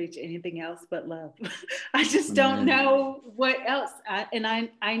never preach anything else but love. I just don't know what else.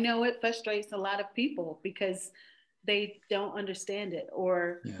 I know it frustrates a lot of people because they don't understand it.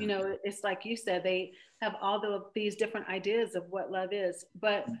 Or, you know, it's like you said, they have all these different ideas of what love is.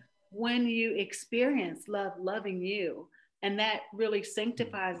 But when you experience love loving you, and that really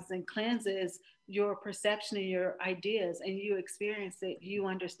sanctifies and cleanses your perception and your ideas, and you experience it, you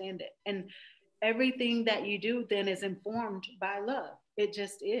understand it. And everything that you do then is informed by love. It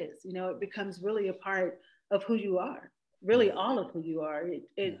just is, you know, it becomes really a part of who you are, really all of who you are.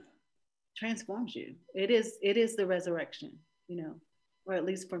 It transforms you. It is the resurrection, you know, or at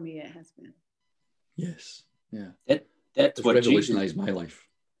least for me, it has been. Yes. Yeah. That's what revolutionized my life.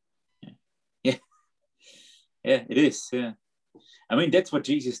 Yeah. Yeah, it is. Yeah. I mean, that's what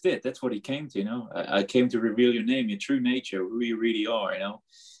Jesus did. That's what he came to, you know. I came to reveal your name, your true nature, who you really are, you know.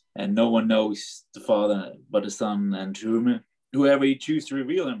 And no one knows the Father but the Son, and whoever you choose to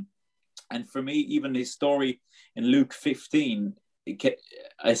reveal him. And for me, even his story in Luke 15,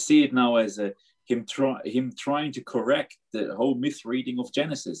 I see it now as him trying to correct the whole misreading of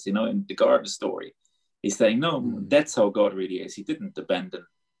Genesis, you know, in the garden story. He's saying, no, that's how God really is. He didn't abandon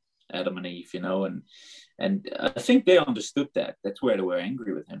Adam and Eve, you know, and I think they understood that. That's where they were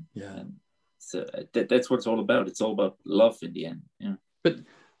angry with him. Yeah. And so that's what it's all about. It's all about love in the end. Yeah. But,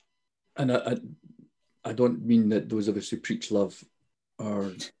 and I don't mean that those of us who preach love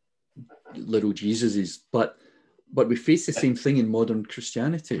are little Jesuses, but we face the same thing in modern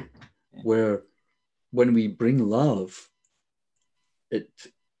Christianity, where when we bring love, it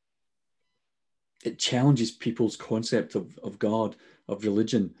challenges people's concept of God, of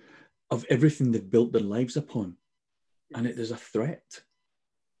religion, of everything they've built their lives upon. And it is a threat.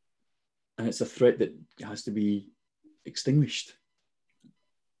 And it's a threat that has to be extinguished.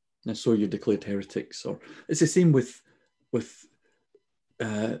 And so you're declared heretics. Or it's the same with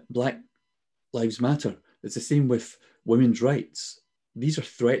Black Lives Matter. It's the same with women's rights. These are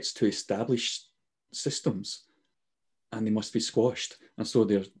threats to established systems, and they must be squashed. And so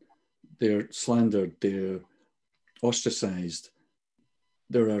they're slandered, they're ostracized.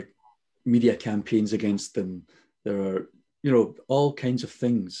 There are media campaigns against them. There are, you know, all kinds of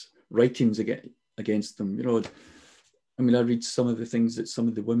things, writings against them. You know, I mean, I read some of the things that some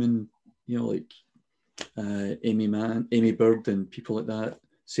of the women, you know, like Amy Bird and people like that,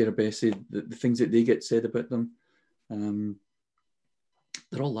 Sarah Bessie, the things that they get said about them,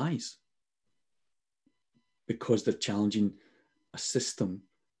 they're all lies, because they're challenging a system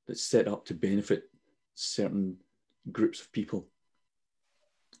that's set up to benefit certain groups of people.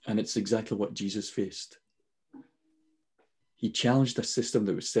 And it's exactly what Jesus faced. He challenged a system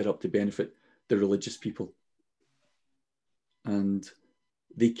that was set up to benefit the religious people. And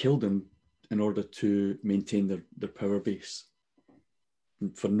they killed him in order to maintain their power base.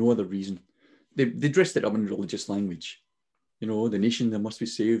 And for no other reason. They dressed it up in religious language. you know, the nation that must be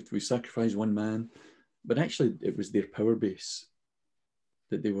saved. We sacrificed one man, but actually it was their power base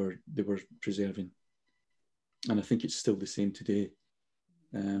that they were preserving. And I think it's still the same today,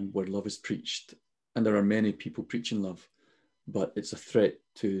 where love is preached. And there are many people preaching love, but it's a threat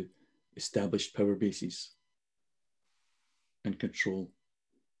to established power bases and control.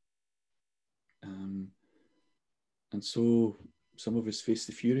 And so some of us face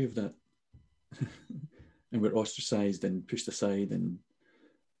the fury of that. And we're ostracized and pushed aside and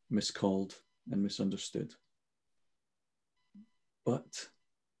miscalled and misunderstood. But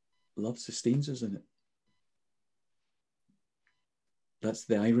love sustains us in it. That's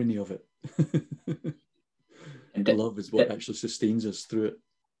the irony of it. And love is what actually sustains us through it.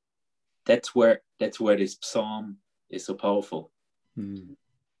 That's where this psalm is so powerful.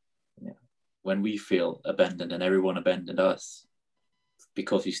 Yeah. When we feel abandoned and everyone abandoned us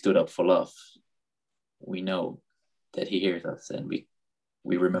because we stood up for love, we know that he hears us and we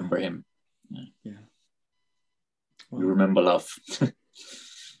remember him. Yeah. Wow. We remember love.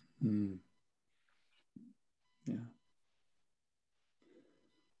 Yeah.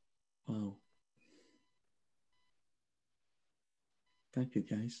 Wow. Thank you,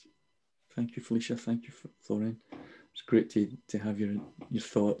 guys. Thank you, Felicia. Thank you, Florian. It's great to have your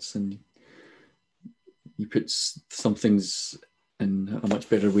thoughts, and you put some things in a much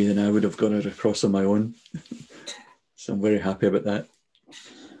better way than I would have got it across on my own. So I'm very happy about that.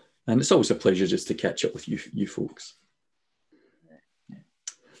 And it's always a pleasure just to catch up with you folks.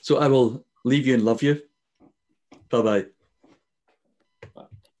 So I will leave you and love you. Bye-bye.